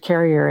to the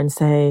carrier and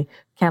say,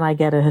 can I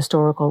get a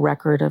historical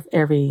record of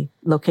every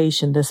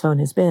location this phone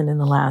has been in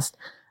the last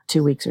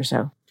 2 weeks or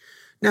so?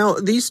 Now,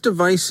 these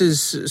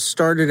devices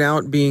started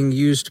out being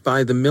used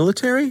by the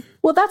military?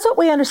 Well, that's what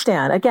we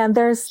understand. Again,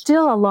 there's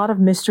still a lot of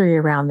mystery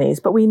around these,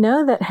 but we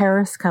know that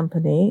Harris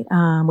Company,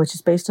 which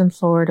is based in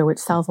Florida, which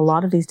sells a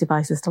lot of these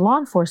devices to law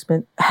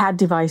enforcement, had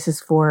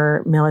devices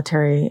for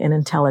military and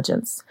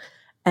intelligence.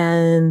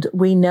 And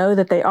we know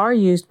that they are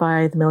used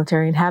by the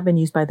military and have been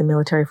used by the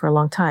military for a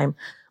long time.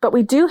 But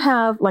we do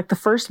have, like, the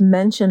first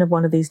mention of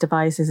one of these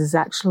devices is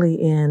actually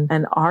in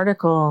an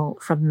article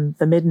from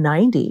the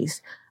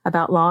mid-90s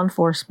about law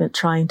enforcement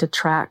trying to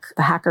track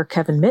the hacker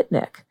Kevin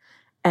Mitnick.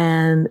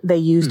 And they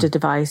used a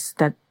device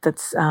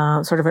that's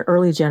sort of an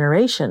early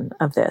generation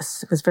of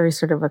this. It was very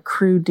sort of a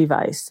crude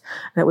device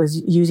that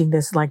was using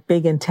this like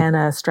big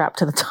antenna strapped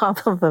to the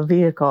top of a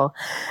vehicle,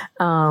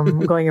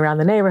 going around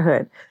the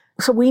neighborhood.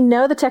 So we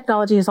know the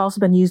technology has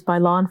also been used by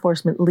law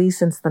enforcement at least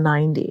since the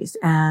 90s.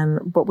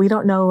 But we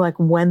don't know like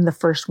when the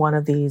first one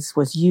of these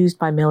was used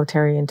by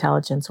military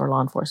intelligence or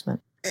law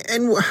enforcement.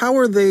 And how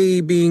are they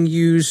being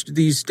used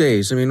these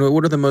days? I mean,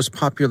 what are the most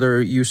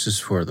popular uses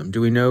for them? Do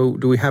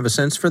we have a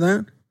sense for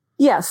that?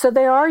 Yeah, so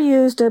they are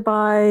used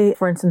by,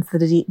 for instance,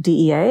 the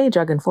DEA,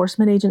 Drug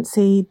Enforcement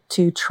Agency,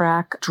 to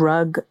track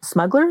drug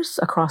smugglers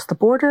across the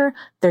border.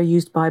 They're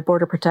used by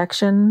Border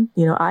Protection,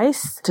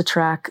 ICE, to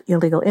track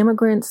illegal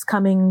immigrants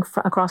coming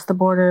across the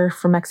border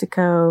from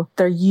Mexico.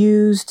 They're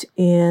used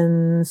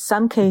in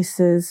some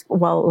cases,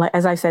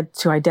 as I said,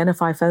 to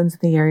identify phones in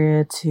the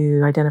area,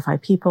 to identify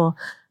people,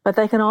 but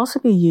they can also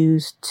be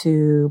used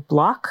to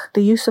block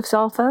the use of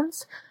cell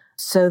phones.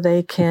 So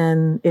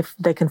if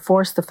they can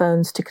force the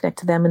phones to connect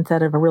to them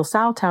instead of a real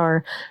cell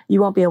tower, you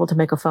won't be able to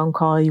make a phone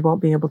call. You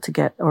won't be able to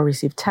get or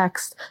receive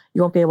text.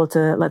 You won't be able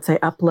to, let's say,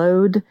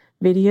 upload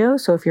video.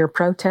 So if you're a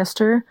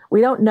protester, we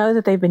don't know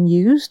that they've been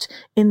used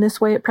in this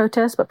way at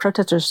protests, but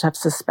protesters have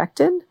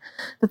suspected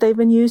that they've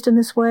been used in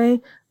this way,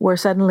 where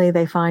suddenly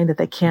they find that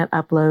they can't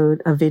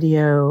upload a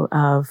video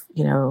of,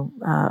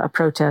 a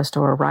protest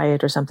or a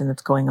riot or something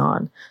that's going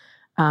on.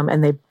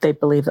 And they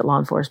believe that law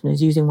enforcement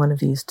is using one of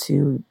these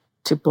to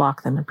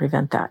block them and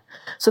prevent that.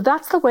 So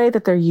that's the way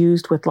that they're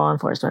used with law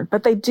enforcement.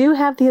 But they do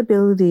have the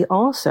ability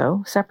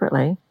also,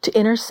 separately, to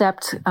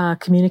intercept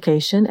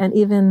communication and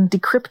even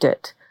decrypt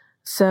it.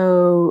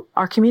 So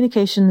our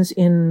communications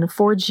in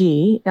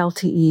 4G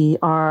LTE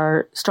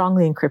are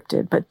strongly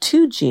encrypted, but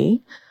 2G,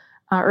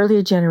 our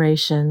earlier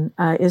generation,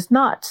 is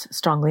not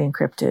strongly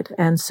encrypted.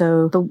 And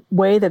so the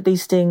way that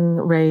these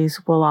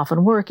stingrays will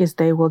often work is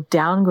they will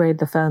downgrade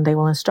the phone. They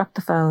will instruct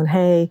the phone,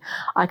 hey,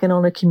 I can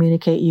only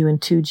communicate you in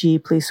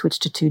 2G. Please switch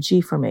to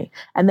 2G for me.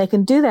 And they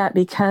can do that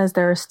because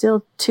there are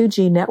still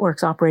 2G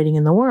networks operating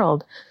in the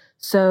world.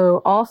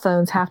 So all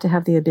phones have to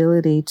have the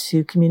ability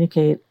to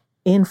communicate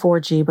in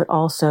 4G, but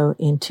also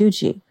in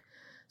 2G.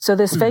 So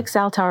this fake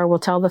cell tower will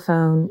tell the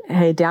phone,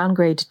 hey,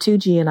 downgrade to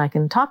 2G and I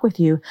can talk with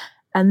you.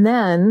 And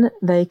then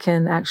they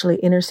can actually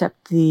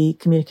intercept the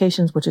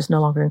communications, which is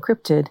no longer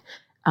encrypted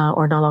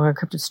or no longer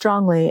encrypted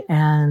strongly,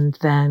 and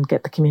then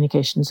get the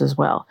communications as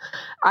well.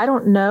 I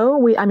don't know.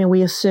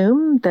 We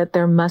assume that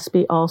there must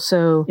be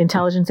also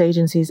intelligence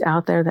agencies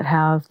out there that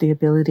have the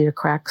ability to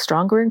crack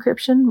stronger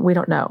encryption. We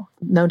don't know.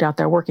 No doubt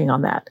they're working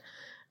on that.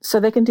 So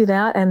they can do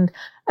that. And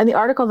the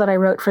article that I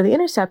wrote for The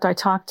Intercept, I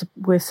talked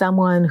with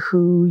someone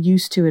who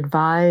used to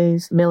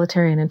advise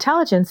military and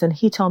intelligence, and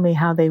he told me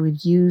how they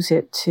would use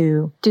it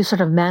to do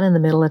sort of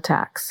man-in-the-middle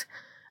attacks.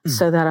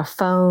 So that a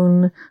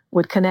phone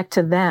would connect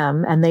to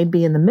them and they'd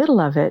be in the middle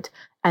of it,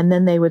 and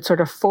then they would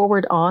sort of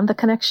forward on the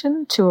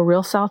connection to a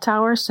real cell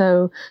tower.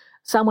 So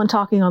someone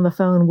talking on the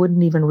phone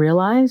wouldn't even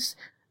realize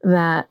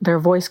that their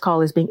voice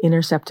call is being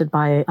intercepted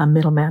by a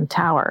middleman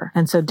tower.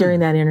 And so during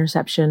that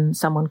interception,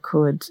 someone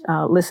could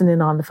listen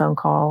in on the phone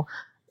call,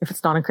 if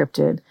it's not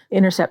encrypted,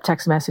 intercept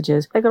text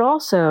messages. They could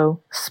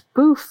also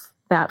spoof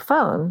that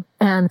phone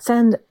and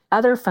send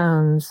other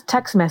phones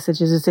text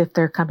messages as if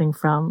they're coming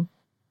from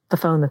the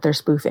phone that they're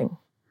spoofing.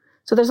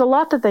 So there's a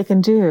lot that they can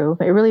do.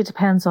 It really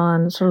depends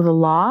on sort of the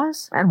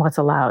laws and what's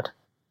allowed.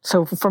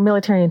 So for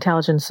military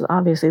intelligence,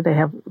 obviously they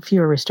have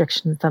fewer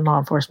restrictions than law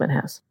enforcement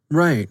has.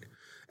 Right.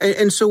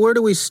 And so where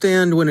do we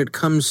stand when it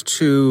comes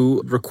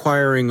to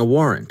requiring a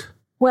warrant?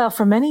 Well,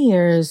 for many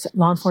years,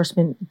 law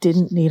enforcement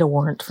didn't need a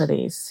warrant for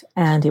these.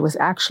 And it was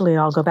actually,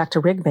 I'll go back to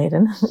Rig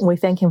Maiden. We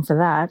thank him for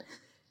that.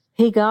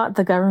 He got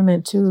the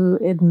government to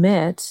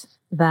admit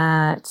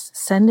that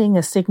sending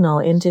a signal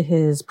into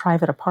his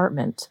private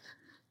apartment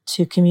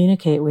to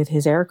communicate with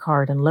his air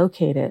card and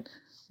locate it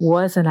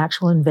was an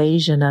actual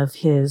invasion of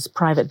his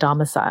private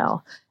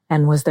domicile,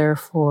 and was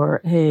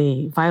therefore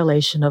a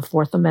violation of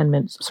Fourth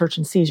Amendment search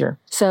and seizure.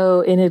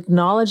 So in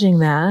acknowledging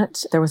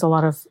that, there was a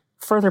lot of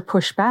further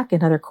pushback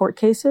in other court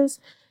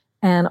cases.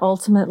 And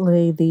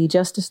ultimately, the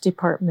Justice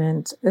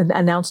Department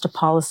announced a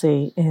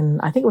policy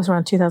I think it was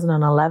around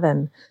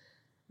 2011.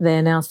 They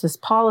announced this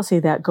policy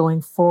that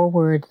going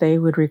forward, they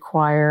would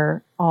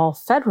require all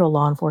federal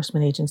law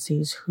enforcement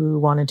agencies who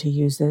wanted to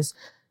use this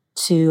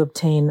to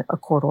obtain a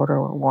court order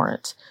or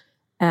warrant.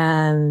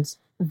 And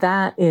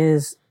that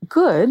is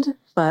good,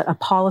 but a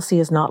policy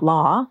is not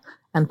law,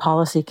 and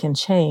policy can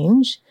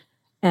change.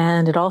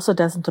 And it also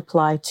doesn't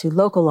apply to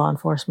local law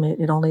enforcement.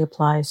 It only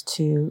applies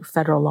to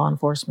federal law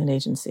enforcement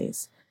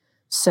agencies.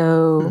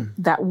 So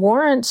that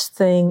warrant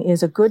thing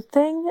is a good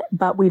thing,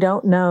 but we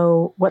don't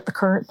know what the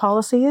current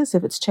policy is,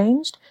 if it's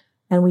changed.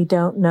 And we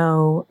don't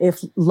know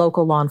if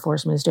local law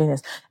enforcement is doing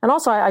this. And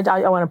also, I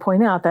want to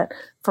point out that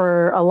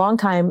for a long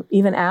time,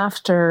 even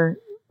after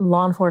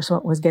law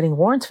enforcement was getting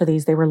warrants for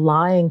these, they were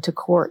lying to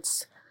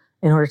courts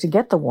in order to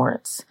get the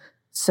warrants.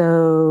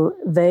 So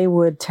they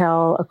would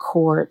tell a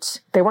court,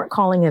 they weren't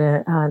calling it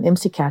an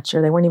IMSI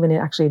catcher. They weren't even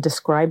actually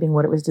describing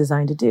what it was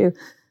designed to do.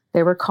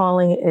 They were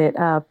calling it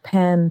a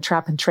pen,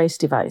 trap, and trace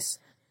device,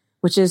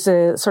 which is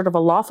a sort of a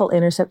lawful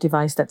intercept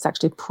device that's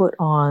actually put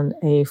on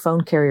a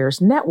phone carrier's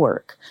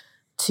network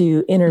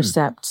to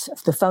intercept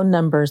the phone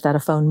numbers that a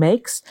phone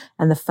makes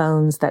and the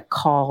phones that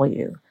call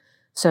you.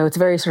 So it's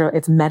very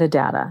it's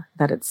metadata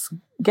that it's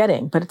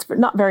getting, but it's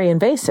not very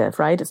invasive,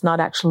 right? It's not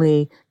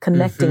actually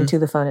connecting to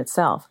the phone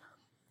itself.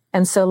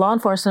 And so law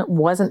enforcement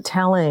wasn't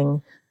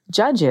telling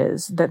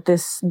judges that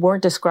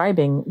weren't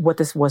describing what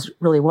this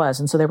really was.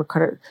 And so they were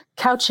kind of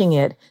couching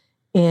it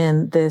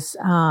in this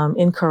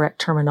incorrect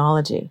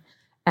terminology.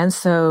 And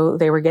so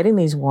they were getting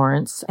these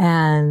warrants,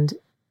 and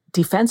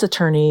defense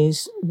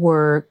attorneys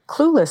were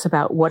clueless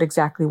about what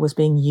exactly was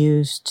being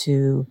used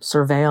to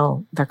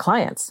surveil their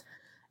clients.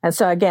 And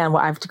so again,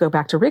 I have to go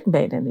back to Rick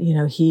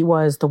Baden. He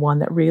was the one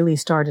that really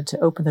started to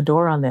open the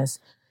door on this.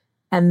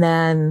 And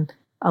then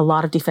a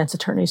lot of defense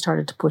attorneys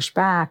started to push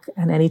back.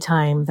 And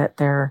anytime that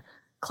their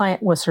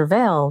client was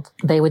surveilled,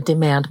 they would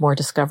demand more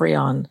discovery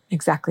on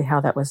exactly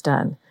how that was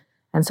done.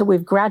 And so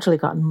we've gradually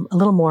gotten a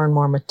little more and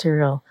more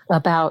material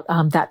about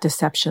that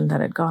deception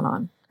that had gone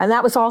on. And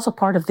that was also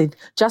part of the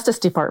Justice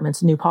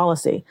Department's new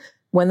policy.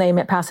 When they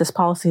passed this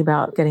policy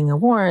about getting a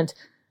warrant,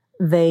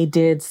 they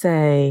did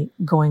say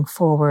going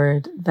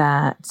forward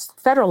that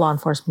federal law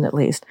enforcement, at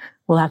least,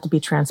 will have to be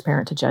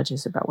transparent to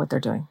judges about what they're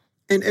doing.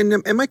 And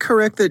am I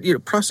correct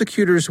that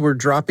prosecutors were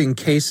dropping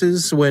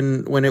cases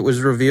when it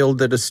was revealed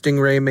that a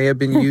stingray may have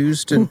been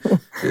used, and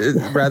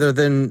rather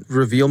than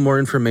reveal more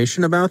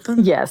information about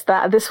them? Yes,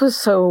 this was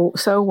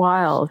so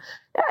wild.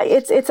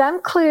 It's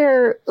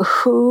unclear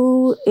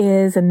who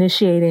is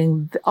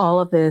initiating all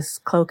of this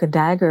cloak and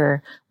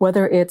dagger,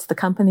 whether it's the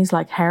companies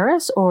like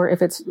Harris or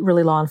if it's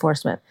really law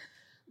enforcement.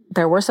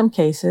 There were some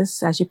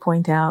cases, as you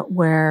point out,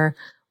 where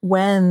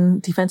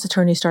when defense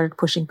attorneys started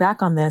pushing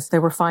back on this, they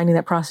were finding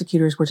that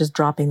prosecutors were just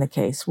dropping the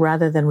case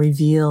rather than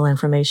reveal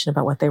information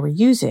about what they were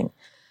using.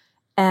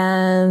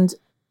 And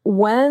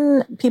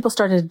when people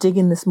started to dig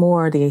in this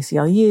more, the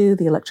ACLU,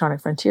 the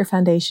Electronic Frontier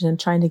Foundation, and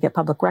trying to get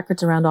public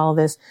records around all of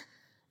this,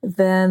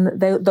 then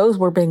those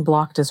were being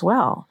blocked as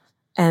well.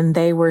 And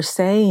they were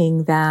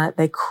saying that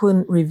they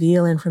couldn't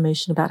reveal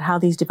information about how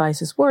these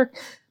devices work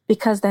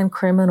because then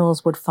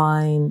criminals would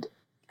find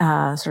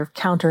sort of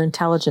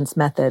counterintelligence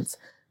methods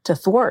to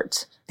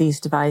thwart these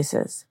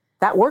devices.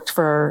 That worked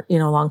for, a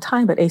long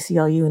time, but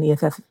ACLU and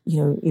EFF,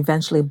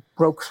 eventually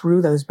broke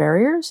through those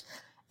barriers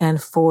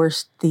and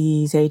forced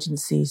these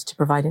agencies to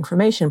provide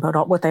information.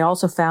 But what they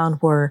also found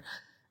were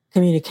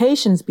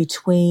communications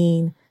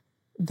between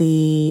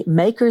the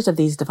makers of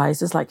these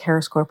devices, like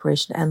Harris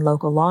Corporation, and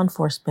local law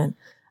enforcement,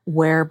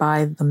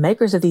 whereby the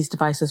makers of these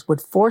devices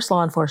would force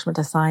law enforcement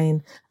to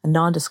sign a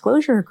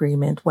non-disclosure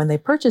agreement when they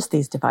purchased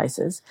these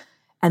devices.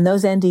 And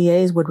those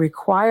NDAs would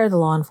require the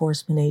law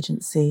enforcement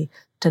agency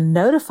to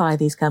notify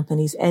these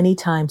companies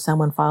anytime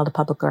someone filed a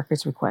public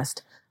records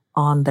request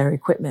on their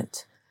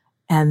equipment.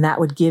 And that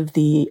would give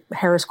the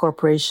Harris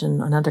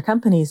Corporation and other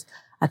companies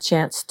a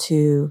chance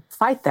to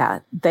fight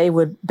that. They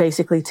would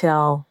basically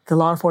tell the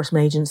law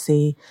enforcement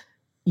agency,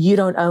 you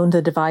don't own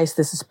the device,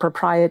 this is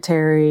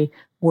proprietary,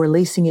 we're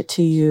leasing it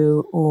to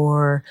you,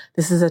 or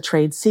this is a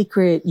trade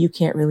secret, you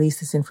can't release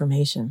this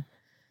information.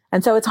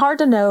 And so it's hard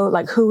to know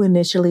who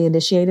initially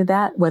initiated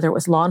that, whether it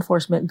was law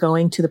enforcement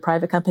going to the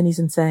private companies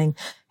and saying,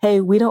 hey,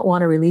 we don't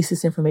want to release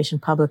this information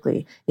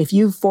publicly. If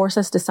you force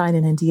us to sign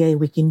an NDA,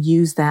 we can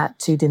use that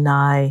to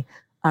deny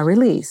a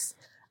release.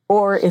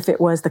 Or if it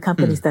was the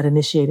companies that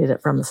initiated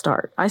it from the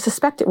start. I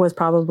suspect it was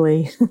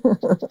probably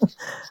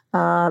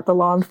the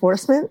law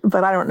enforcement,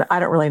 but I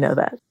don't really know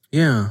that.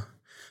 Yeah.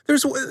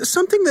 There's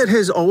something that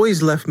has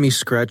always left me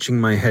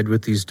scratching my head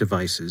with these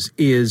devices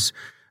is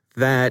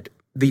that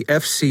the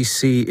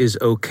FCC is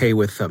okay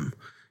with them.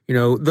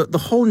 The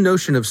whole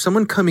notion of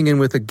someone coming in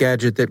with a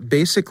gadget that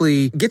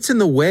basically gets in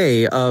the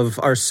way of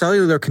our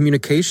cellular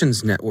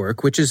communications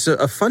network, which is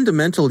a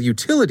fundamental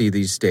utility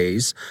these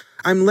days.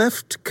 I'm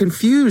left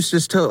confused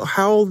as to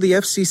how the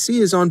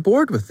FCC is on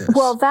board with this.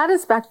 Well,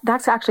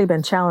 that's actually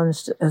been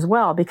challenged as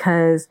well,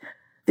 because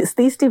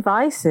these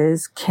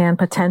devices can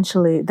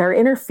potentially, they're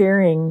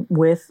interfering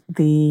with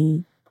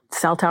the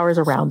cell towers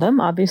around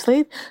them,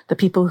 obviously, the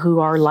people who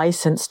are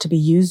licensed to be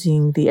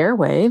using the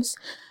airwaves.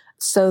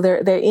 So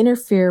they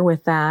interfere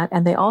with that.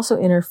 And they also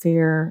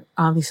interfere,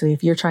 obviously,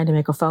 if you're trying to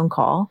make a phone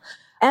call,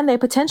 and they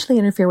potentially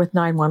interfere with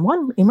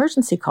 911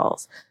 emergency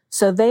calls.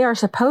 So they are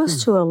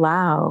supposed to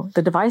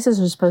the devices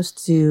are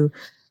supposed to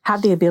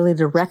have the ability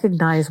to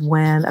recognize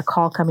when a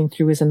call coming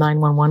through is a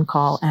 911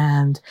 call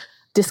and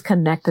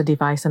disconnect the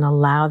device and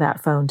allow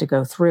that phone to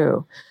go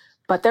through.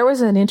 But there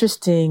was an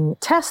interesting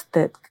test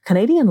that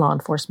Canadian law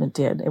enforcement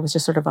did. It was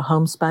just sort of a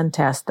homespun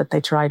test that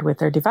they tried with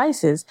their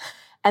devices.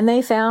 And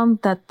they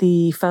found that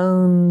the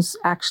phones,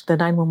 the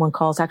 911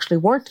 calls actually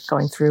weren't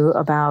going through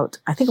about,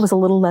 I think it was a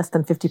little less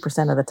than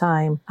 50% of the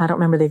time. I don't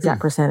remember the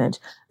exact percentage.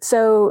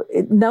 So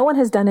no one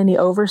has done any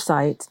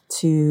oversight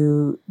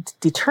to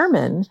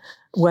determine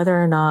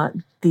whether or not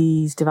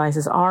these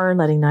devices are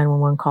letting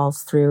 911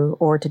 calls through,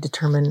 or to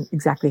determine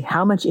exactly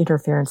how much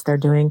interference they're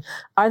doing,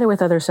 either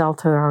with other cell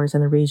towers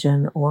in the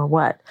region or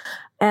what.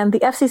 And the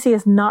FCC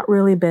has not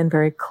really been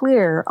very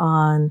clear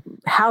on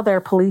how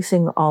they're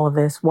policing all of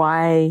this.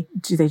 Why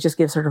do they just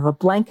give sort of a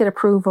blanket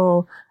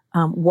approval?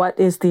 What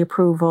is the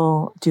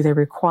approval? Do they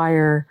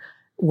require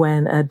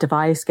when a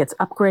device gets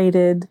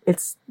upgraded?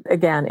 It's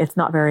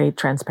not very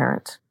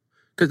transparent.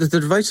 Because the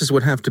devices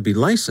would have to be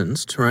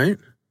licensed, right?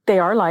 They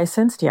are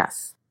licensed,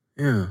 yes.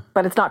 Yeah.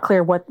 But it's not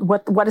clear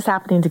what is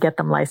happening to get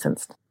them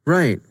licensed.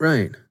 Right.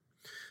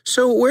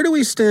 So where do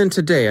we stand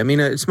today? I mean,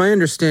 it's my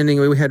understanding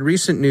we had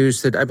recent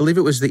news that I believe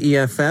it was the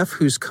EFF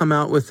who's come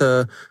out with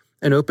an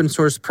open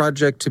source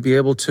project to be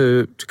able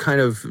to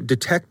kind of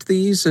detect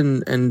these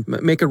and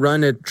make a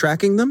run at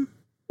tracking them?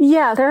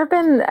 Yeah, there have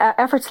been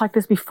efforts like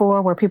this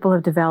before where people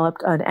have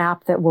developed an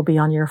app that will be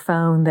on your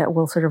phone that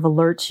will sort of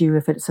alert you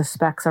if it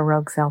suspects a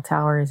rogue cell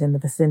tower is in the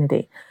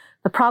vicinity.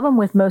 The problem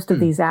with most of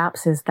these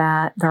apps is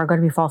that there are going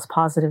to be false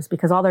positives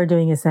because all they're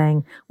doing is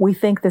saying, we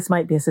think this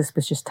might be a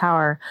suspicious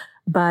tower,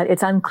 but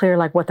it's unclear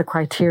like what the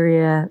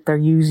criteria they're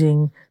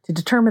using to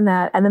determine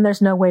that. And then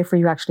there's no way for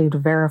you actually to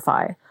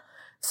verify.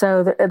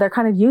 So they're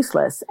kind of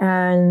useless.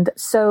 And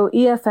so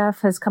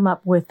EFF has come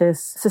up with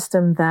this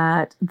system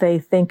that they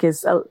think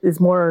is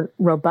more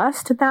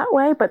robust that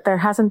way, but there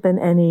hasn't been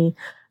any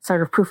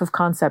sort of proof of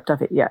concept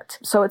of it yet.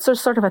 So it's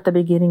sort of at the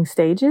beginning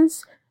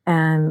stages.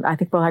 And I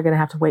think we're going to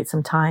have to wait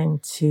some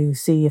time to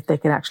see if they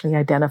can actually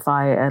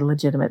identify a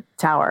legitimate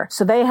tower.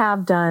 So they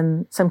have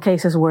done some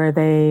cases where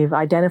they've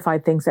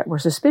identified things that were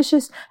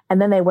suspicious, and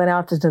then they went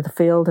out into the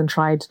field and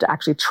tried to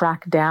actually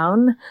track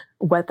down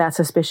what that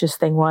suspicious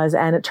thing was.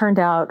 And it turned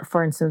out,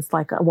 for instance,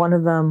 like one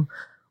of them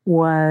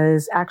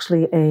was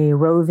actually a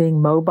roving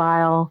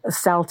mobile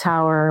cell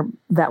tower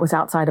that was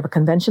outside of a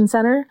convention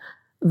center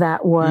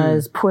that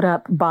was put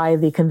up by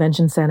the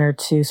convention center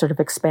to sort of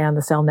expand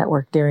the cell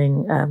network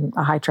during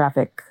a high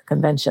traffic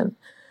convention.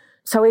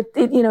 So it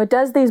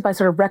does these by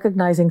sort of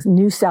recognizing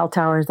new cell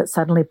towers that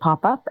suddenly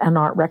pop up and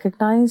aren't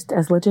recognized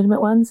as legitimate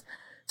ones.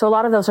 So a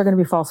lot of those are going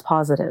to be false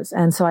positives.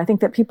 And so I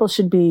think that people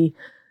should be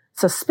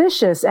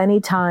suspicious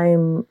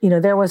anytime,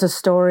 there was a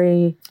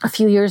story a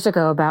few years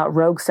ago about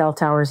rogue cell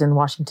towers in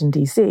Washington,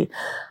 D.C.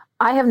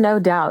 I have no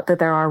doubt that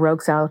there are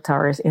rogue cell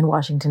towers in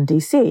Washington,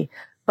 D.C.,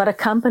 but a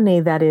company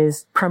that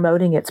is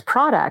promoting its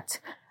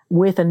product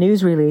with a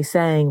news release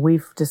saying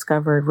we've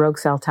discovered rogue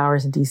cell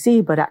towers in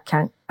DC, but I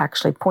can't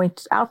actually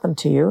point out them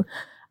to you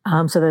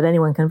so that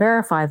anyone can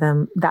verify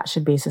them, that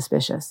should be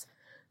suspicious.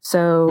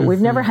 So we've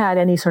never had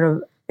any sort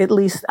of, at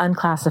least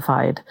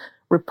unclassified,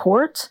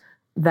 report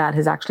that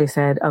has actually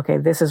said, okay,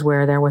 this is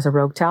where there was a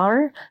rogue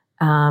tower,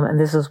 and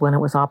this is when it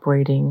was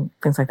operating,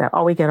 things like that.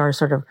 All we get are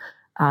sort of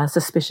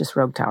suspicious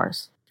rogue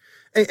towers.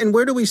 And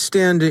where do we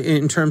stand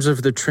in terms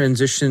of the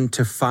transition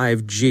to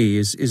 5G?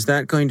 Is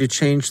that going to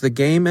change the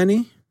game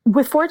any?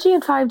 With 4G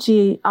and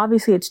 5G,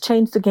 obviously it's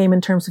changed the game in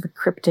terms of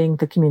encrypting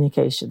the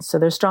communications. So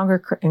there's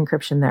stronger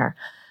encryption there.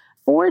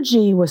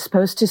 4G was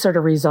supposed to sort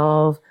of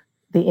resolve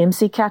the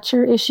IMSI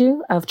catcher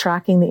issue of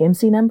tracking the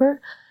IMSI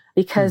number,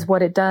 because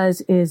what it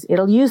does is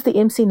it'll use the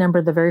IMSI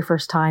number the very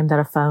first time that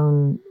a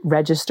phone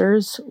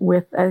registers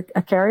with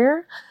a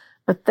carrier.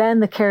 But then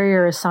the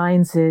carrier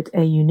assigns it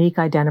a unique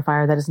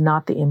identifier that is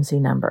not the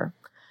IMSI number.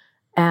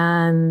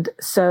 And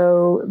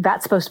so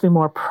that's supposed to be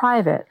more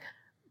private.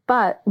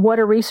 But what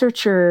a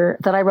researcher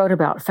that I wrote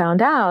about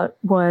found out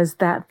was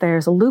that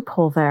there's a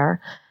loophole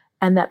there,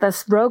 and that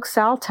this rogue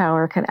cell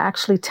tower can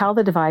actually tell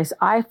the device,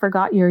 I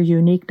forgot your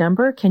unique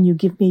number. Can you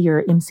give me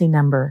your IMSI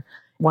number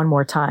one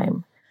more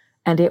time?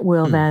 And it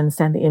will then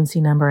send the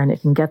IMSI number and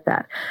it can get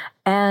that.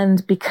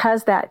 And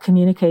because that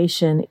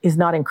communication is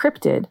not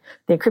encrypted,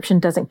 the encryption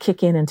doesn't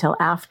kick in until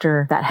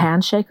after that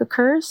handshake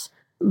occurs,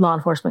 law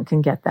enforcement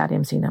can get that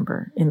IMSI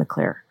number in the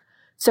clear.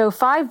 So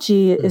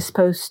 5G is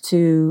supposed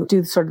to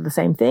do sort of the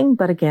same thing,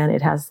 but again,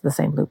 it has the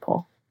same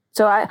loophole.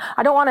 So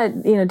I don't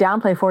want to,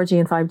 downplay 4G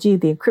and 5G.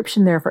 The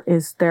encryption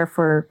is there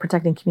for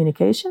protecting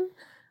communication,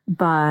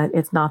 but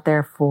it's not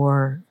there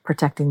for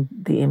protecting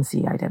the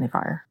IMSI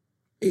identifier.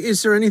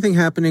 Is there anything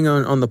happening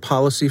on the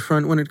policy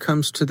front when it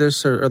comes to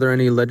this? Are there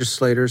any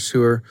legislators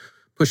who are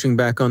pushing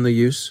back on the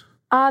use?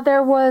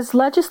 There was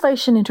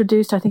legislation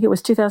introduced, I think it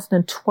was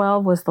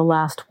 2012 was the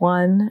last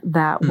one,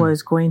 that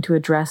was going to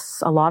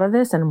address a lot of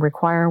this and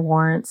require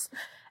warrants,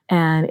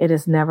 and it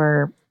has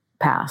never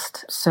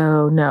passed.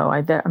 So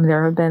no,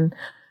 there have been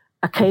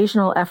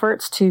occasional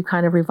efforts to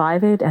kind of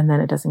revive it, and then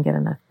it doesn't get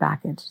enough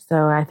baggage.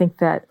 So I think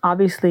that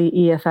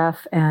obviously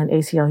EFF and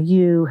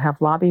ACLU have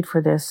lobbied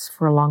for this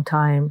for a long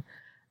time,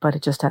 but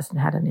it just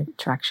hasn't had any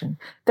traction.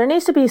 There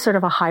needs to be sort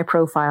of a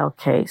high-profile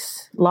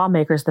case.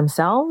 Lawmakers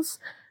themselves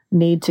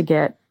need to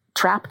get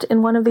trapped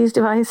in one of these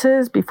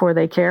devices before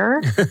they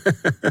care.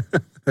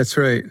 That's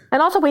right.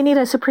 And also we need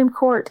a Supreme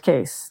Court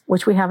case,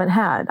 which we haven't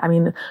had. I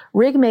mean,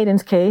 Rig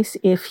Maiden's case,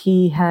 if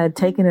he had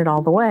taken it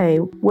all the way,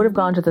 would have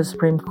gone to the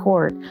Supreme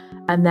Court,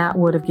 and that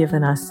would have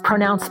given us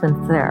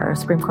pronouncement there, a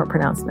Supreme Court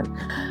pronouncement.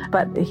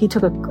 But he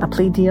took a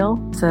plea deal,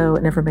 so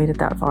it never made it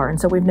that far. And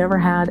so we've never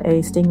had a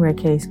Stingray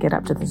case get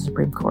up to the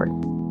Supreme Court.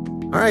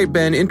 All right,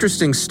 Ben,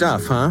 interesting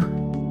stuff, huh?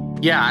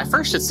 Yeah, I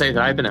first should say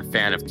that I've been a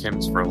fan of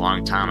Kim's for a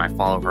long time. I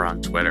follow her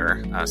on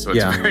Twitter. So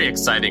it's very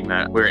exciting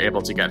that we were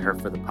able to get her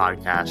for the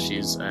podcast.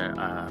 She's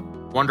a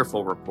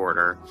wonderful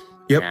reporter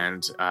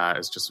and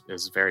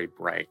is very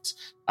bright.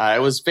 It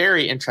was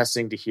very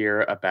interesting to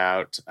hear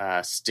about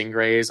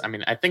stingrays. I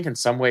mean, I think in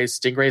some ways,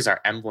 stingrays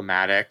are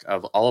emblematic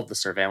of all of the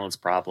surveillance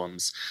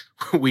problems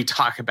we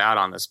talk about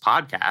on this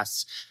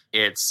podcast.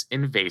 It's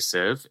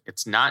invasive.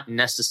 It's not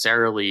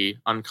necessarily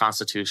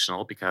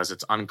unconstitutional because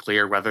it's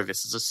unclear whether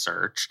this is a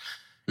search.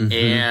 Mm-hmm.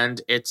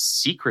 And it's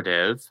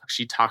secretive.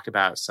 She talked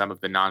about some of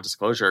the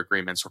non-disclosure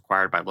agreements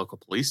required by local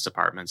police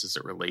departments as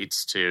it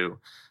relates to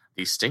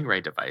these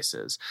Stingray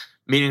devices,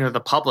 meaning that the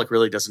public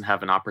really doesn't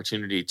have an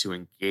opportunity to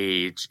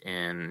engage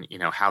in,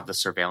 how the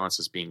surveillance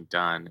is being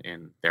done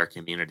in their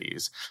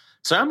communities.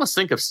 So I almost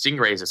think of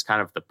Stingrays as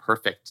kind of the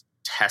perfect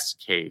test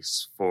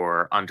case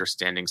for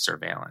understanding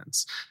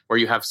surveillance, where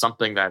you have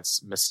something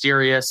that's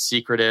mysterious,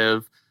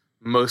 secretive.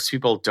 Most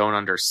people don't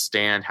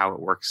understand how it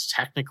works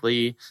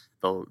technically.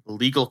 The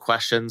legal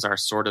questions are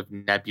sort of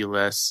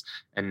nebulous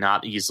and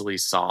not easily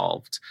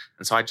solved.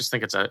 And so I just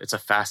think it's a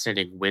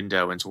fascinating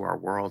window into our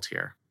world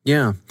here.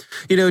 Yeah.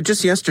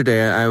 Just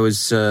yesterday, I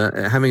was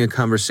having a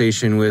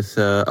conversation with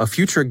a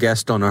future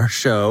guest on our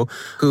show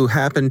who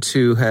happened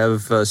to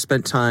have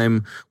spent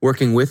time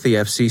working with the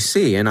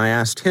FCC. And I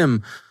asked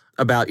him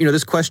about,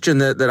 this question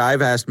that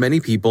I've asked many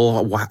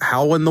people,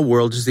 how in the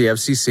world does the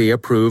FCC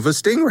approve a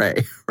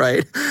Stingray,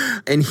 right?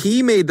 And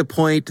he made the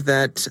point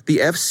that the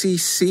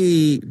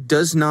FCC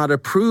does not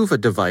approve a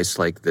device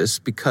like this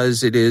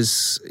because it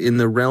is in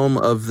the realm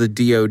of the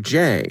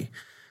DOJ.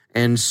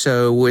 And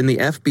so when the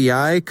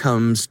FBI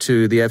comes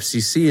to the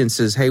FCC and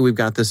says, hey, we've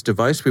got this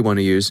device we want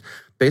to use,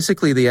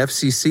 basically the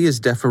FCC is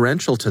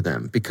deferential to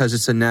them because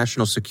it's a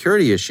national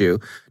security issue,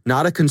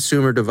 not a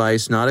consumer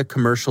device, not a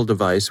commercial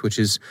device, which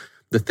is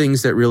the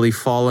things that really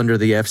fall under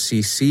the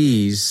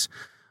FCC's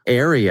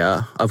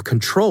area of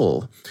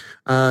control.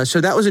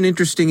 So that was an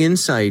interesting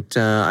insight,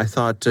 I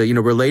thought,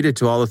 related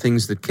to all the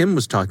things that Kim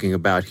was talking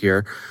about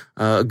here.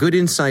 A good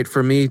insight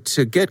for me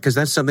to get, because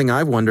that's something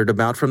I've wondered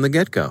about from the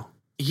get-go.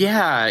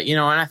 Yeah,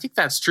 and I think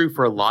that's true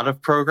for a lot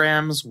of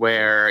programs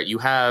where you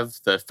have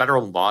the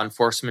federal law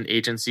enforcement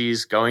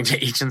agencies going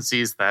to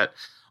agencies that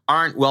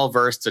aren't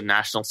well-versed in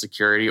national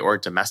security or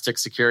domestic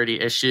security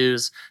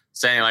issues,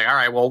 saying like, all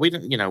right, well, we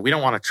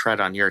don't want to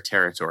tread on your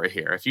territory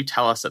here. If you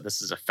tell us that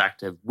this is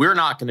effective, we're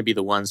not going to be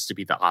the ones to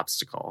be the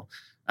obstacle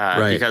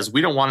because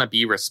we don't want to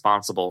be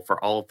responsible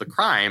for all of the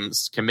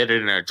crimes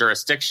committed in a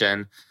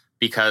jurisdiction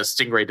because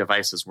Stingray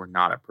devices were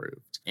not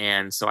approved.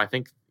 And so I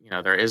think,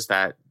 there is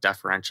that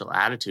deferential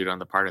attitude on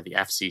the part of the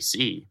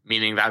FCC,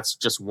 meaning that's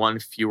just one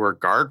fewer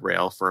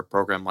guardrail for a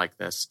program like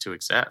this to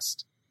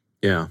exist.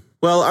 Yeah.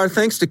 Well, our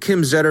thanks to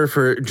Kim Zetter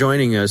for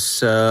joining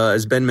us.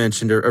 As Ben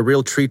mentioned, a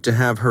real treat to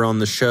have her on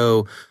the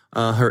show.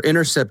 Her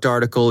Intercept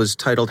article is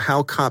titled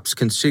How Cops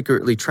Can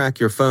Secretly Track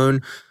Your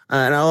Phone.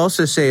 And I'll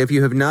also say, if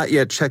you have not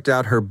yet checked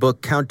out her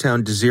book,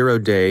 Countdown to Zero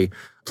Day,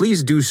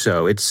 please do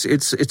so.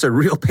 It's a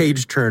real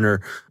page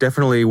turner,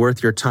 definitely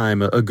worth your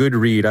time. A good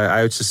read.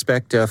 I would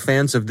suspect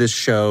fans of this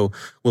show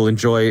will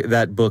enjoy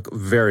that book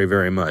very,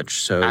 very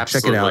much. So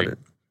Absolutely. Check it out.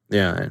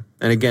 Yeah.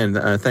 And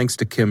again, thanks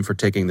to Kim for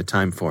taking the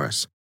time for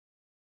us.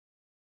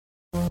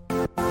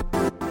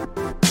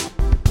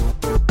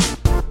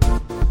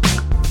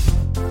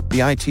 The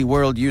IT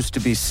world used to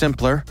be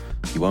simpler.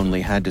 You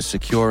only had to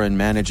secure and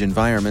manage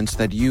environments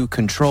that you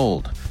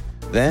controlled.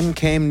 Then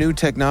came new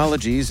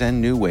technologies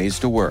and new ways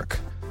to work.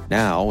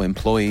 Now,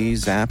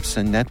 employees, apps,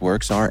 and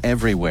networks are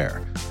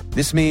everywhere.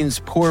 This means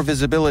poor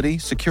visibility,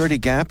 security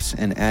gaps,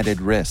 and added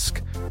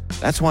risk.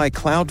 That's why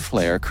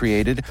Cloudflare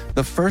created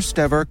the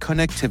first-ever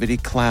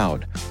connectivity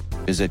cloud.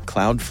 Visit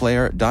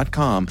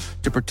cloudflare.com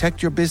to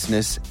protect your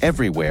business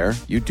everywhere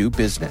you do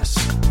business.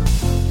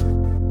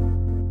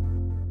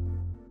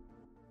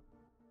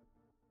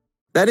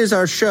 That is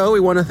our show. We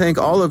want to thank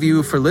all of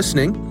you for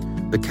listening.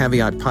 The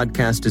Caveat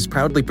podcast is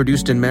proudly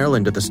produced in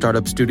Maryland at the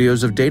startup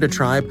studios of Data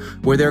Tribe,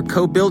 where they're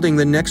co-building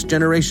the next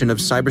generation of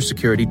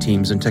cybersecurity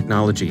teams and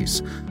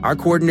technologies. Our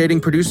coordinating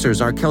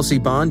producers are Kelsey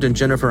Bond and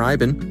Jennifer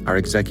Iben. Our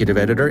executive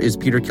editor is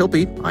Peter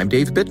Kilpie. I'm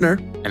Dave Bittner.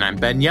 And I'm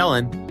Ben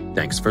Yellen.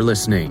 Thanks for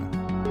listening.